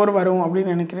 774 வரும்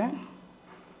அப்படின்னு நினைக்கிறேன்.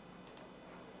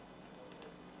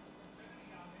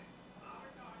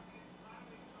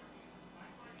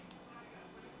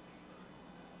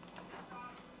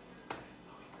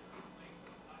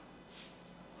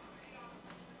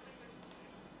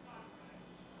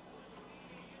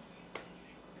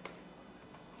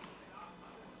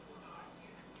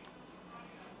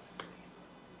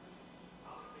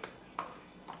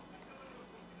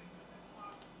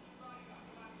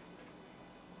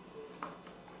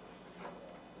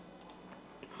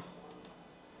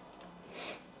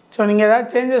 ஸோ நீங்கள்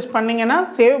ஏதாவது சேஞ்சஸ் பண்ணிங்கன்னா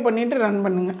சேவ் பண்ணிவிட்டு ரன்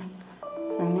பண்ணுங்கள்.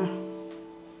 சரிங்களா?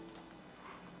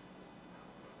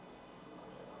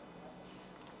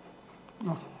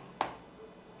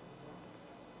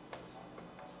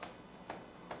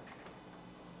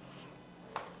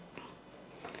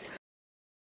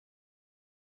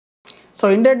 ஸோ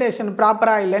இண்டென்டேஷன்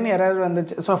ப்ராப்பராக இல்லைன்னு எரர்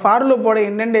வந்துச்சு. ஸோ ஃபார் லூப்போட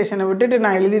இண்டென்டேஷனை விட்டுட்டு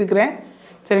நான் எழுதியிருக்கிறேன்.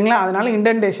 சரிங்களா? அதனால்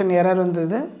இண்டென்டேஷன் எரர்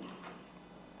வந்தது.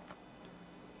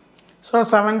 ஸோ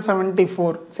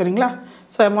 774. சரிங்களா?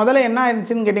 ஸோ முதல்ல என்ன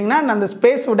ஆயிடுச்சுன்னு கேட்டிங்கன்னா நான் அந்த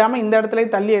ஸ்பேஸ் விடாமல் இந்த இடத்துல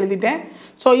தள்ளி எழுதிட்டேன்.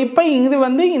 ஸோ இப்போ இது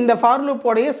வந்து இந்த ஃபார்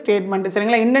லூப்போடைய ஸ்டேட்மெண்ட்.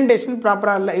 சரிங்களா? இண்டென்டேஷன்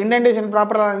ப்ராப்பராக இல்லை. இண்டென்டேஷன்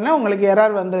ப்ராப்பராக இல்லைன்னா உங்களுக்கு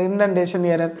எரர் வந்தது, இண்டென்டேஷன்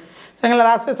எரர். சரிங்களா?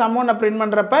 லாஸ்ட்டு சம்மோனை பிரிண்ட்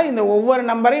பண்ணுறப்ப இந்த ஒவ்வொரு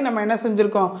நம்பரையும் நம்ம என்ன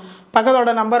செஞ்சுருக்கோம்?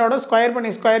 பக்கத்தோட நம்பரோட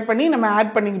ஸ்கொயர் பண்ணி நம்ம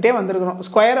ஆட் பண்ணிக்கிட்டே வந்திருக்கிறோம்.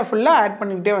 ஸ்கொயரை ஃபுல்லாக ஆட்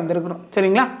பண்ணிக்கிட்டே வந்திருக்கிறோம்.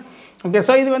 சரிங்களா? ஓகே.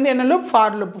 ஸோ இது வந்து என்ன loop?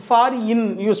 For loop. For in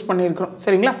use பண்ணியிருக்கிறோம்.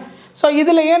 சரிங்களா? ஸோ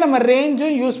இதுலையே நம்ம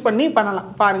ரேஞ்சும் யூஸ் பண்ணி பண்ணலாம்.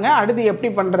 பாருங்கள் அடுத்து எப்படி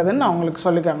பண்ணுறதுன்னு நான் உங்களுக்கு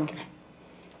சொல்லி காமிக்கிறேன்.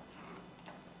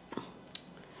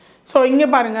 ஸோ இங்கே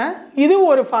பாருங்கள், இது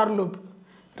ஒரு ஃபார் லூப்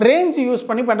ரேஞ்ச் யூஸ்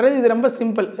பண்ணி பண்ணுறது. இது ரொம்ப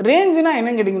சிம்பிள். ரேஞ்சுனா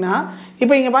என்னன்னு கேட்டிங்கன்னா,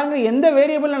 இப்போ இங்கே பாருங்கள், எந்த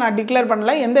வேரியபிள் நான் டிக்ளேர்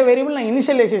பண்ணல, எந்த வேரியபிள் நான்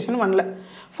இனிஷியலைசேஷன் பண்ணல.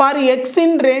 For X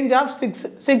in range of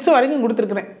 6 வரைக்கும்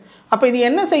கொடுத்துருக்குறேன். அப்போ இது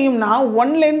என்ன செய்யும்னா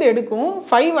 1லேருந்து எடுக்கும்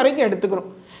 5 வரைக்கும் எடுத்துக்கிறோம்.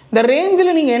 இந்த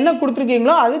ரேஞ்சில் நீங்கள் என்ன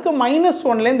கொடுத்துருக்கீங்களோ அதுக்கு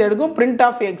 -1லேருந்து எடுக்கும் பிரிண்ட்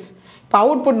ஆஃப் எக்ஸ். இப்போ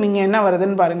அவுட்புட் நீங்கள் என்ன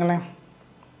வருதுன்னு பாருங்களேன்.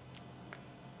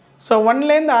 ஸோ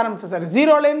 1லேருந்து ஆரம்பிச்சு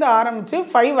 0லேருந்து ஆரம்பித்து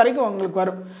 5 வரைக்கும் உங்களுக்கு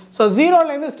வரும். ஸோ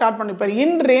 0லேருந்து ஸ்டார்ட் பண்ணி இப்போ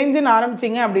இன் ரேஞ்சுன்னு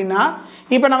ஆரம்பிச்சிங்க அப்படின்னா,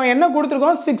 இப்போ நம்ம என்ன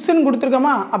கொடுத்துருக்கோம் 6ன்னு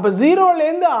கொடுத்துருக்கோமா, அப்போ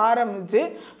 0லேருந்து ஆரம்பித்து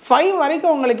 5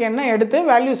 வரைக்கும் உங்களுக்கு என்ன எடுத்து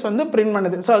வேல்யூஸ் வந்து பிரிண்ட்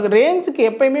பண்ணுது. ஸோ ரேஞ்சுக்கு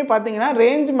எப்போயுமே பார்த்தீங்கன்னா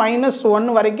ரேஞ்ச்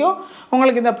 -1 வரைக்கும்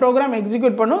உங்களுக்கு இந்த ப்ரோக்ராம்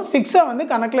எக்ஸிக்யூட் பண்ணும். 6ஐ வந்து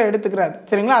கணக்கில் எடுத்துக்கிறாது.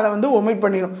 சரிங்களா, அதை வந்து ஒமிட்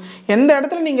பண்ணிடும். எந்த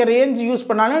இடத்துல நீங்கள் ரேஞ்ச் யூஸ்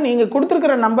பண்ணாலும் நீங்கள்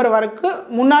கொடுத்துருக்கிற நம்பர் வரைக்கும்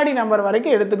முன்னாடி நம்பர்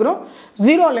வரைக்கும் எடுத்துக்கிறோம்.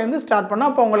 0லேருந்து ஸ்டார்ட்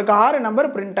பண்ணோம். அப்போ உங்களுக்கு 6 நம்பர்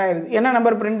பிரிண்ட் ஆயிருது. என்ன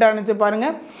நம்பர் பிரிண்ட் ஆனிச்சு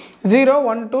பாருங்கள், 0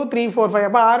 1 2 3 4 5.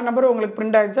 அப்போ 6 நம்பர் உங்களுக்கு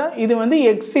பிரிண்ட் ஆயிடுச்சா. இது வந்து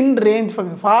X in range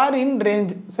function, for in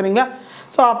range. சரிங்களா,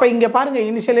 ஸோ அப்போ இங்கே பாருங்கள்,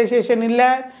 இனிஷியலைசேஷன் இல்லை,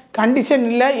 கண்டிஷன்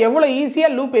இல்லை, எவ்வளோ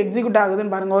ஈஸியாக லூப் எக்ஸிக்யூட்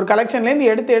ஆகுதுன்னு பாருங்கள். ஒரு கலெக்ஷன்லேருந்து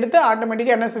எடுத்து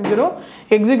ஆட்டோமேட்டிக்காக என்ன செஞ்சிடும்,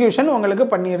 எக்ஸிக்யூஷன் உங்களுக்கு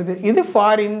பண்ணிடுது. இது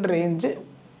for in range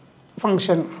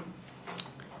function.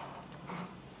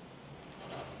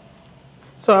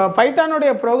 So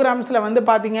பைத்தானுடைய ப்ரோக்ராம்ஸில் வந்து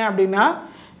பார்த்தீங்க அப்படின்னா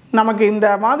நமக்கு இந்த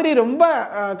மாதிரி ரொம்ப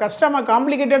கஷ்டமாக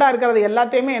காம்ப்ளிகேட்டடாக இருக்கிறது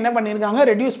எல்லாத்தையுமே என்ன பண்ணியிருக்காங்க,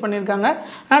 ரெடியூஸ் பண்ணியிருக்காங்க.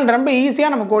 ஆனால் ரொம்ப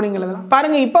ஈஸியாக நம்ம கோடிங் எழுதலாம்.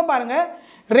 பாருங்கள், இப்போ பாருங்கள்,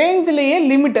 ரேஞ்சிலேயே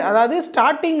லிமிட், அதாவது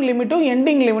ஸ்டார்டிங் லிமிட்டும்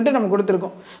எண்டிங் லிமிட்டும் நம்ம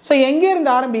கொடுத்துருக்கோம். ஸோ எங்கேருந்து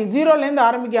ஆரம்பி, 0லேருந்து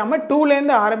ஆரம்பிக்காமல்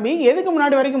 2லேருந்து ஆரம்பி, எதுக்கு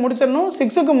முன்னாடி வரைக்கும் முடிச்சிடணும்,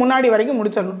 6க்கு முன்னாடி வரைக்கும்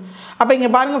முடிச்சிடணும். அப்போ இங்கே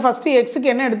பாருங்கள், ஃபஸ்ட்டு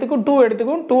எக்ஸுக்கு என்ன எடுத்துக்கும், 2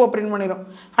 எடுத்துக்கும், 2ஐ பிரிண்ட் பண்ணிடும்.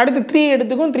 அடுத்து 3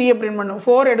 எடுத்துக்கும், 3ஐ பிரிண்ட் பண்ணும்.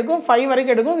 4 எடுக்கும், 5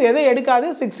 வரைக்கும் எடுக்கும். எதை எடுக்காது,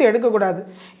 6 எடுக்கக்கூடாது.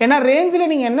 ஏன்னா ரேஞ்சில்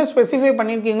நீங்கள் என்ன ஸ்பெசிஃபை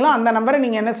பண்ணியிருக்கீங்களோ அந்த நம்பரை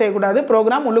நீங்கள் என்ன செய்யக்கூடாது,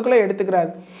 ப்ரோக்ராம் உள்ளுக்குள்ளே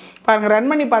எடுத்துக்கிறாது. பாருங்கள்,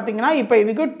 ரன் பண்ணி பார்த்தீங்கன்னா இப்போ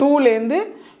இதுக்கு 2லேருந்து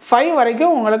 5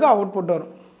 வரைக்கும் உங்களுக்கு அவுட்புட்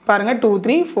வரும். பாருங்கள், 2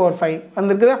 3 4 5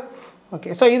 வந்திருக்குதா. ஓகே,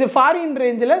 ஸோ இது ஃபார் இன்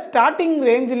ரேஞ்சில் ஸ்டார்டிங்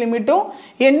ரேஞ்ச் லிமிட்டும்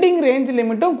எண்டிங் ரேஞ்ச்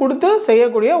லிமிட்டும் கொடுத்து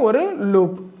செய்யக்கூடிய ஒரு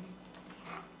லூப்.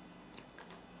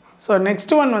 ஸோ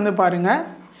நெக்ஸ்ட் ஒன் வந்து பாருங்கள்,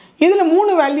 இதில்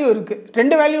 3 வேல்யூ இருக்குது.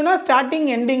 2 வேல்யூனா ஸ்டார்டிங்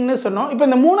எண்டிங்னு சொன்னோம். இப்போ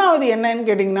இந்த 3வது என்னன்னு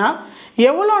கேட்டிங்கன்னா,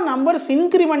 எவ்வளோ நம்பர்ஸ்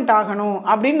இன்க்ரிமெண்ட் ஆகணும்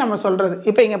அப்படின்னு நம்ம சொல்கிறது.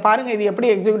 இப்போ இங்கே பாருங்கள், இது எப்படி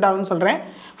எக்ஸிக்யூட் ஆகுன்னு சொல்கிறேன்.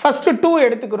 ஃபஸ்ட்டு 2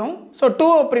 எடுத்துக்கிறோம். ஸோ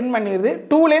 2ஐ பிரிண்ட் பண்ணிடுது.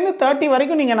 2லேருந்து 30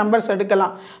 வரைக்கும் நீங்கள் நம்பர்ஸ்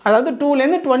எடுக்கலாம். அதாவது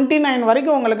 2லேருந்து 29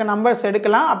 வரைக்கும் உங்களுக்கு நம்பர்ஸ்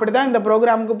எடுக்கலாம். அப்படி தான் இந்த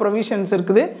ப்ரோக்ராமுக்கு ப்ரொவிஷன்ஸ்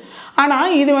இருக்குது.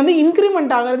 ஆனால் இது வந்து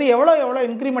இன்க்ரிமெண்ட் ஆகிறது எவ்வளோ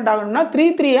இன்க்ரிமெண்ட் ஆகணும்னா 3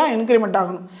 3ஆக இன்க்ரிமெண்ட்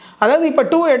ஆகணும். அதாவது இப்போ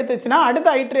 2 எடுத்துச்சுன்னா அடுத்த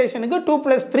ஐட்ரேஷனுக்கு 2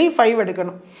 + 3 5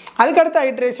 எடுக்கணும். அதுக்கடுத்த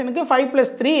ஐட்ரேஷனுக்கு 5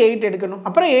 + 3 8 எடுக்கணும்.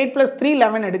 அப்புறம் 8 + 3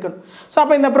 11 எடுக்கணும். ஸோ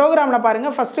அப்போ இந்த ப்ரோக்ராமில்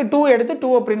பாருங்கள், ஃபஸ்ட்டு 2 எடுத்து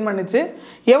 2ஐ பிரிண்ட் பண்ணிச்சு.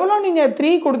 எவ்வளோ நீங்கள்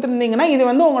 3 கொடுத்துருந்தீங்கன்னா இது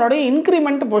வந்து உங்களுடைய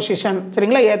இன்க்ரிமெண்ட் பொசிஷன்.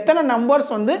 சரிங்களா, எத்தனை நம்பர்ஸ்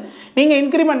வந்து நீங்கள்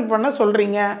இன்க்ரிமெண்ட் பண்ண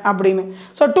சொல்கிறீங்க அப்படின்னு.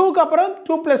 ஸோ 2க்கு அப்புறம்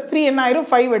 2 + 3 என்ன ஆயிரும்,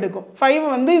 5 எடுக்கும். 5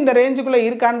 வந்து இந்த ரேஞ்சுக்குள்ளே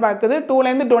இருக்கான்னு பார்க்குது.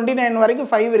 2லேருந்து 29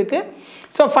 வரைக்கும் 5 இருக்குது.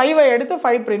 ஸோ 5ஐ எடுத்து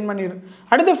 5 பிரிண்ட் பண்ணிடும்.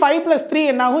 அடுத்து 5 + 3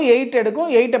 என்னாகும், 8 எடுக்கும்.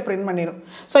 8ஐ பிரிண்ட் பண்ணிடும்.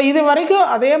 ஸோ இது வரைக்கும்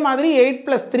அதே மாதிரி 8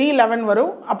 + 3 11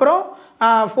 வரும். அப்புறம்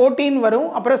 14 வரும்.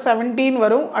 அப்புறம் 17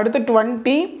 வரும். அடுத்து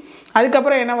 20,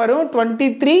 அதுக்கப்புறம் என்ன வரும்,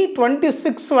 23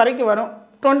 26 வரைக்கும் வரும்.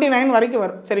 29 வரைக்கும்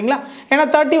வரும். சரிங்களா, ஏன்னா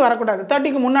 30 வரக்கூடாது.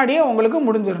 30க்கு முன்னாடியே உங்களுக்கு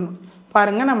முடிஞ்சிடணும்.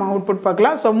 பாருங்கள், நம்ம அவுட்புட்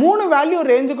பார்க்கலாம். ஸோ 3 வேல்யூ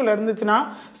ரேஞ்சுக்குள்ளே இருந்துச்சுன்னா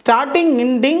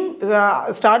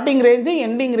starting range,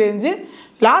 ending range,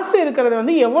 last இருக்கிறது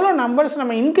வந்து எவ்வளோ நம்பர்ஸ்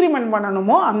நம்ம இன்க்ரிமெண்ட்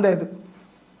பண்ணணுமோ அந்த இது.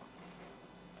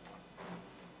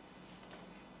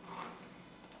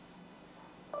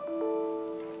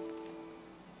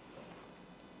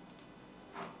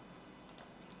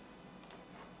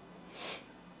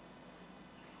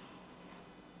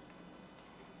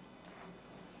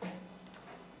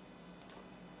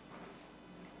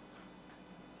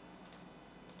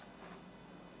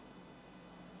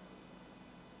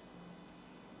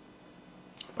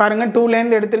 பாருங்கள்,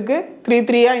 2லேருந்து எடுத்திருக்கு, 3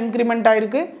 3ஆக இன்க்ரிமெண்ட்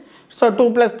ஆகிருக்கு. ஸோ 2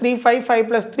 + 3 5, 5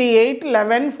 + 3 8,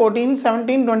 11 14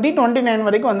 17 20 29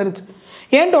 வரைக்கும் வந்துருச்சு.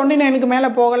 ஏன் 29க்கு மேலே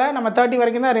போகலை, நம்ம 30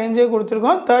 வரைக்கும் தான் ரேஞ்சே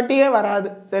கொடுத்துருக்கோம். 30ஏ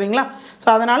வராது. சரிங்களா, ஸோ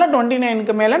அதனால்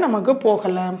 29க்கு மேலே நமக்கு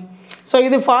போகலை. ஸோ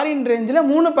இது ஃபாரின் ரேஞ்சில்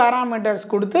 3 பேராமீட்டர்ஸ்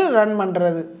கொடுத்து ரன்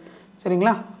பண்ணுறது.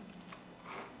 சரிங்களா,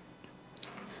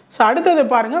 ஸோ அடுத்தது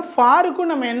பாருங்கள், ஃபாருக்கும்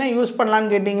நம்ம என்ன யூஸ்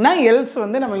பண்ணலான்னு கேட்டிங்கன்னா எல்ஸ்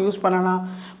வந்து நம்ம யூஸ் பண்ணலாம்.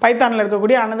 பைத்தானில்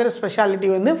இருக்கக்கூடிய அனதர் ஸ்பெஷாலிட்டி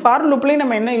வந்து ஃபார் லூப்லேயும்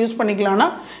நம்ம என்ன யூஸ் பண்ணிக்கலாம்னா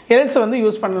எல்ஸ் வந்து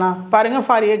யூஸ் பண்ணலாம். பாருங்கள்,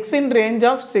 for X in range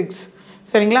of 6.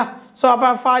 சரிங்களா, ஸோ அப்போ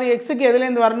ஃபார் எக்ஸுக்கு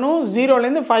எதுலேருந்து வரணும்,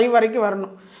 0லேருந்து 5 வரைக்கும்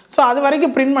வரணும். ஸோ அது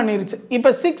வரைக்கும் பிரிண்ட் பண்ணிருச்சு. இப்போ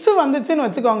 6 வந்துச்சுன்னு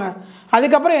வச்சுக்கோங்க,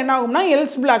 அதுக்கப்புறம் என்ன ஆகும்னா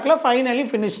எல்ஸ் பிளாக்ல ஃபைனலி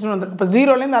ஃபினிஷ்னு வந்துடும். இப்போ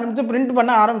 0லேருந்து ஆரம்பித்து பிரிண்ட்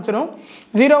பண்ண ஆரம்பிச்சிடும்.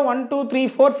 0 1 2 3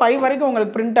 4 5 வரைக்கும்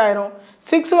உங்களுக்கு பிரிண்ட் ஆயிரும்.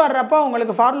 6 வர்றப்போ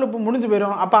உங்களுக்கு ஃபார் லூப் முடிஞ்சு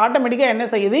போயிடும். அப்போ ஆட்டோமேட்டிக்காக என்ன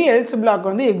செய்யுது, எல்ஸ் பிளாக்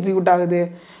வந்து எக்ஸிக்யூட் ஆகுது.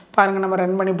 பாருங்கள், நம்ம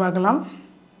ரன் பண்ணி பார்க்கலாம்.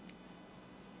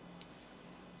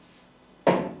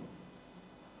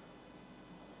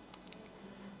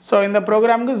 ஸோ இந்த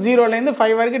ப்ரோக்ராமுக்கு 0லேருந்து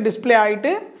 5 வரைக்கும் டிஸ்பிளே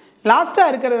ஆகிட்டு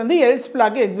லாஸ்ட்டாக இருக்கிறது வந்து எல்ஸ்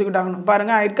பிளாக் எக்ஸிக்யூட் ஆகணும்.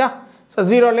 பாருங்கள் ஆயிருக்கா. ஸோ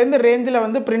 0லேருந்து ரேஞ்சில்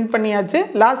வந்து பிரிண்ட் பண்ணியாச்சு.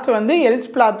 லாஸ்ட் வந்து எல்ஸ்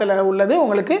பிளாத்தில் உள்ளது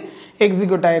உங்களுக்கு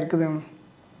எக்ஸிக்யூட் ஆகிருக்குது.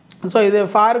 ஸோ இது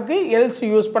ஃபாருக்கு எல்ஸ்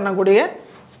யூஸ் பண்ணக்கூடிய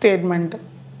ஸ்டேட்மெண்ட்.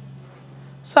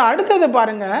 ஸோ அடுத்தது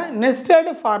பாருங்கள்,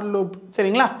 நெஸ்டட் ஃபார் லூப்.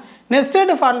 சரிங்களா,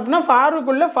 நெஸ்டட் ஃபார் லூப்னா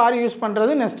ஃபாருக்குள்ளே ஃபார் யூஸ்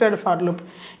பண்ணுறது நெஸ்டட் ஃபார் லூப்.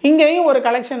 இங்கேயும் ஒரு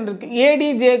கலெக்ஷன் இருக்குது.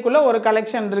 ஏடிஜேக்குள்ளே ஒரு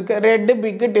கலெக்ஷன் இருக்குது, ரெட்டு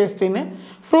பிக்கு டேஸ்டின்னு.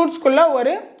 ஃப்ரூட்ஸ்குள்ளே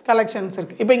ஒரு கலெக்ஷன்ஸ்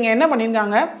இருக்குது. இப்போ இங்கே என்ன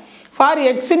பண்ணியிருக்காங்க, ஃபார்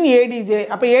எக்ஸ் இன் ஏடிஜே.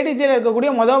 அப்போ ஏடிஜேயில்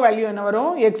இருக்கக்கூடிய மொதல் வேல்யூ என்ன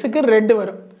வரும், எக்ஸுக்கு ரெட்டு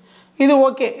வரும். இது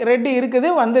ஓகே, ரெட்டு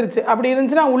இருக்குது வந்துருச்சு. அப்படி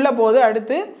இருந்துச்சுன்னா உள்ளே போகுது.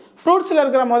 அடுத்து ஃப்ரூட்ஸில்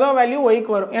இருக்கிற மொதல் வேல்யூ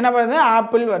ஒய்க்கு வரும். என்ன வருது,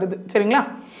 ஆப்பிள் வருது. சரிங்களா,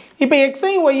 இப்போ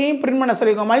எக்ஸையும் ஒய்யையும் பிரிண்ட் பண்ண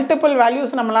சொல்லியிருக்கோம். மல்டிபிள்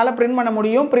வேல்யூஸ் நம்மளால் பிரிண்ட் பண்ண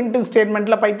முடியும். பிரிண்டிங்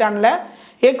ஸ்டேட்மெண்ட்டில் பைத்தானில்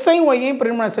எக்ஸையும் ஒய்யையும்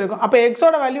பிரிண்ட் பண்ண சொல்லியிருக்கோம். அப்போ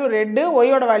எக்ஸோட வேல்யூ ரெட்டு,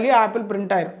 ஒய்யோட வேல்யூ ஆப்பிள்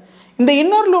பிரிண்ட் ஆயிரும். இந்த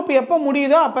இன்னர் லூப் எப்போ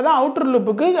முடியுதோ அப்போ தான் அவுட்டர்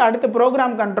லூப்புக்கு அடுத்த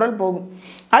ப்ரோக்ராம் கண்ட்ரோல் போகும்.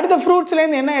 அடுத்த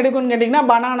ஃப்ரூட்ஸ்லேருந்து என்ன எடுக்கும்னு கேட்டிங்கன்னா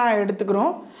பனானா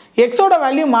எடுத்துக்கிறோம். எக்ஸோட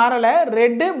வேல்யூ மாறலை,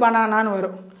 ரெட்டு பனானான்னு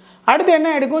வரும். அடுத்து என்ன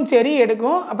எடுக்கும், செரி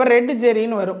எடுக்கும். அப்போ ரெட்டு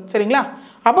செரின்னு வரும். சரிங்களா,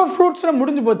 அப்போ ஃப்ரூட்ஸில்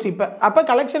முடிஞ்சு போச்சு. அப்போ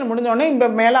கலெக்ஷன் முடிஞ்சோடனே இப்போ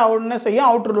மேலே என்ன செய்யும்,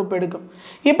 அவுட்டர் லூப் எடுக்கும்.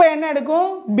 இப்போ என்ன எடுக்கும்,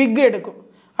 பிக் எடுக்கும்.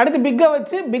 அடுத்து பிக்கை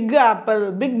வச்சு big apple,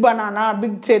 big banana,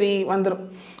 big செரி வந்துடும்.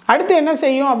 அடுத்து என்ன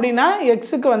செய்யும் அப்படின்னா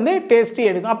எக்ஸுக்கு வந்து டேஸ்டி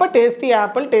எடுக்கும். அப்போ tasty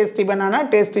apple, tasty banana,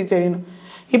 tasty செரின்னு.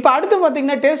 இப்போ அடுத்து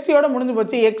பார்த்திங்கன்னா டேஸ்டியோட முடிஞ்சு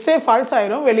போச்சு, எக்ஸே ஃபால்ஸ்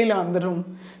ஆயிரும், வெளியில் வந்துடும்.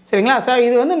 சரிங்களா, சார்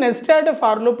இது வந்து நெஸ்டட்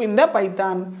ஃபார் லூப் இந்த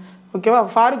பைத்தான். ஓகேவா,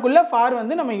 ஃபாருக்குள்ளே ஃபார்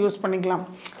வந்து நம்ம யூஸ் பண்ணிக்கலாம்.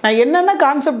 நான் என்னென்ன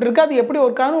கான்செப்ட் இருக்குது அது எப்படி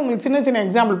ஒர்க் ஆகும் உங்களுக்கு சின்ன சின்ன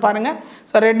எக்ஸாம்பிள் பாருங்கள்.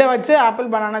 ஸோ ரெட்டை வச்சு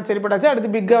ஆப்பிள் பனானா சரிப்பட்டாச்சு.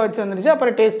 அடுத்து பிக்கை வச்சு வந்துருச்சு,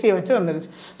 அப்புறம் டேஸ்டியை வச்சு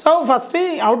வந்துருச்சு. So first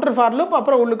outer for loop,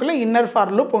 அப்புறம் உள்ளுக்குள்ளே இன்னர்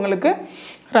ஃபார் லூப் உங்களுக்கு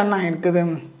ரன் ஆகிருக்குது.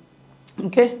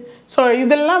 ஓகே, ஸோ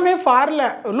இதெல்லாமே ஃபாரில்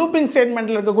லூப்பிங்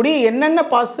ஸ்டேட்மெண்ட்டில் இருக்கக்கூடிய என்னென்ன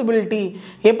பாசிபிலிட்டி,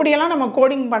 எப்படியெல்லாம் நம்ம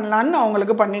கோடிங் பண்ணலான்னு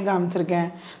அவங்களுக்கு பண்ணி காமிச்சிருக்கேன்.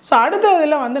 ஸோ அடுத்த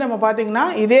இதில் வந்து நம்ம பார்த்திங்கன்னா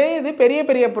இது பெரிய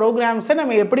பெரிய ப்ரோக்ராம்ஸை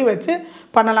நம்ம எப்படி வச்சு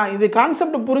பண்ணலாம். இது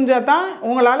கான்செப்ட் புரிஞ்சால் தான்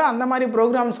உங்களால் அந்த மாதிரி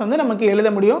ப்ரோக்ராம்ஸ் வந்து நமக்கு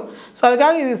எழுத முடியும். ஸோ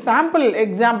அதுக்காக இது சாம்பிள்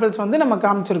எக்ஸாம்பிள்ஸ் வந்து நம்ம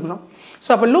காமிச்சிருக்கிறோம்.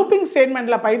 ஸோ அப்போ லூப்பிங்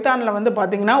ஸ்டேட்மெண்ட்டில் பைத்தானில் வந்து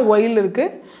பார்த்திங்கன்னா ஒயில்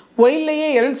இருக்குது. ஒயில்லையே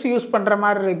எல்ஸ் யூஸ் பண்ணுற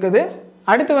மாதிரி இருக்குது.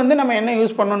 அடுத்து வந்து நம்ம என்ன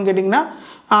யூஸ் பண்ணோன்னு கேட்டிங்கன்னா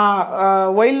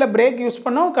ஒயிலில் பிரேக் யூஸ்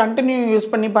பண்ணோம், கண்டினியூ யூஸ்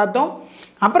பண்ணி பார்த்தோம்.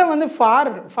 அப்புறம் வந்து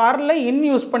ஃபாரில் இன்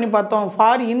யூஸ் பண்ணி பார்த்தோம்.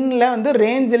 ஃபார் இன்னில் வந்து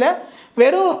ரேஞ்சில்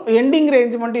வெறும் எண்டிங்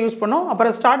ரேஞ்சு மட்டும் யூஸ் பண்ணோம்.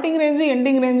 அப்புறம் starting range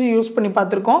ending range use பண்ணி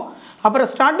பார்த்துருக்கோம். அப்புறம்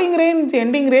ஸ்டார்டிங் ரேஞ்ச்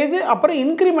எண்டிங் ரேஞ்சு அப்புறம்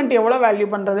இன்க்ரிமெண்ட் எவ்வளோ வேல்யூ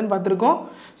பண்ணுறதுன்னு பார்த்துருக்கோம்.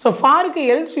 ஸோ ஃபாருக்கு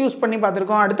எல்ஸ் யூஸ் பண்ணி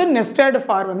பார்த்துருக்கோம். அடுத்து நெஸ்டட்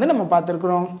ஃபார் வந்து நம்ம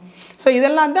பார்த்துருக்குறோம். ஸோ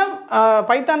இதெல்லாம் தான்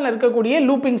பைத்தானில் இருக்கக்கூடிய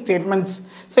லூப்பிங் ஸ்டேட்மெண்ட்ஸ்.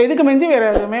 ஸோ இதுக்கு மிஞ்சி வேறு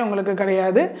எதுவுமே உங்களுக்கு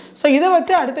கிடையாது. ஸோ இதை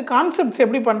வச்சு அடுத்து கான்செப்ட்ஸ்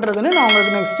எப்படி பண்ணுறதுன்னு நான்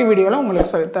உங்களுக்கு நெக்ஸ்ட் வீடியோவில்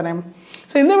உங்களுக்கு சொல்லித்தரேன்.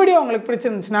 ஸோ இந்த வீடியோ உங்களுக்கு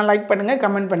பிடிச்சிருந்துச்சுன்னா லைக் பண்ணுங்கள்,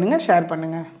 கமெண்ட் பண்ணுங்கள், ஷேர்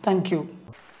பண்ணுங்கள். தேங்க்யூ.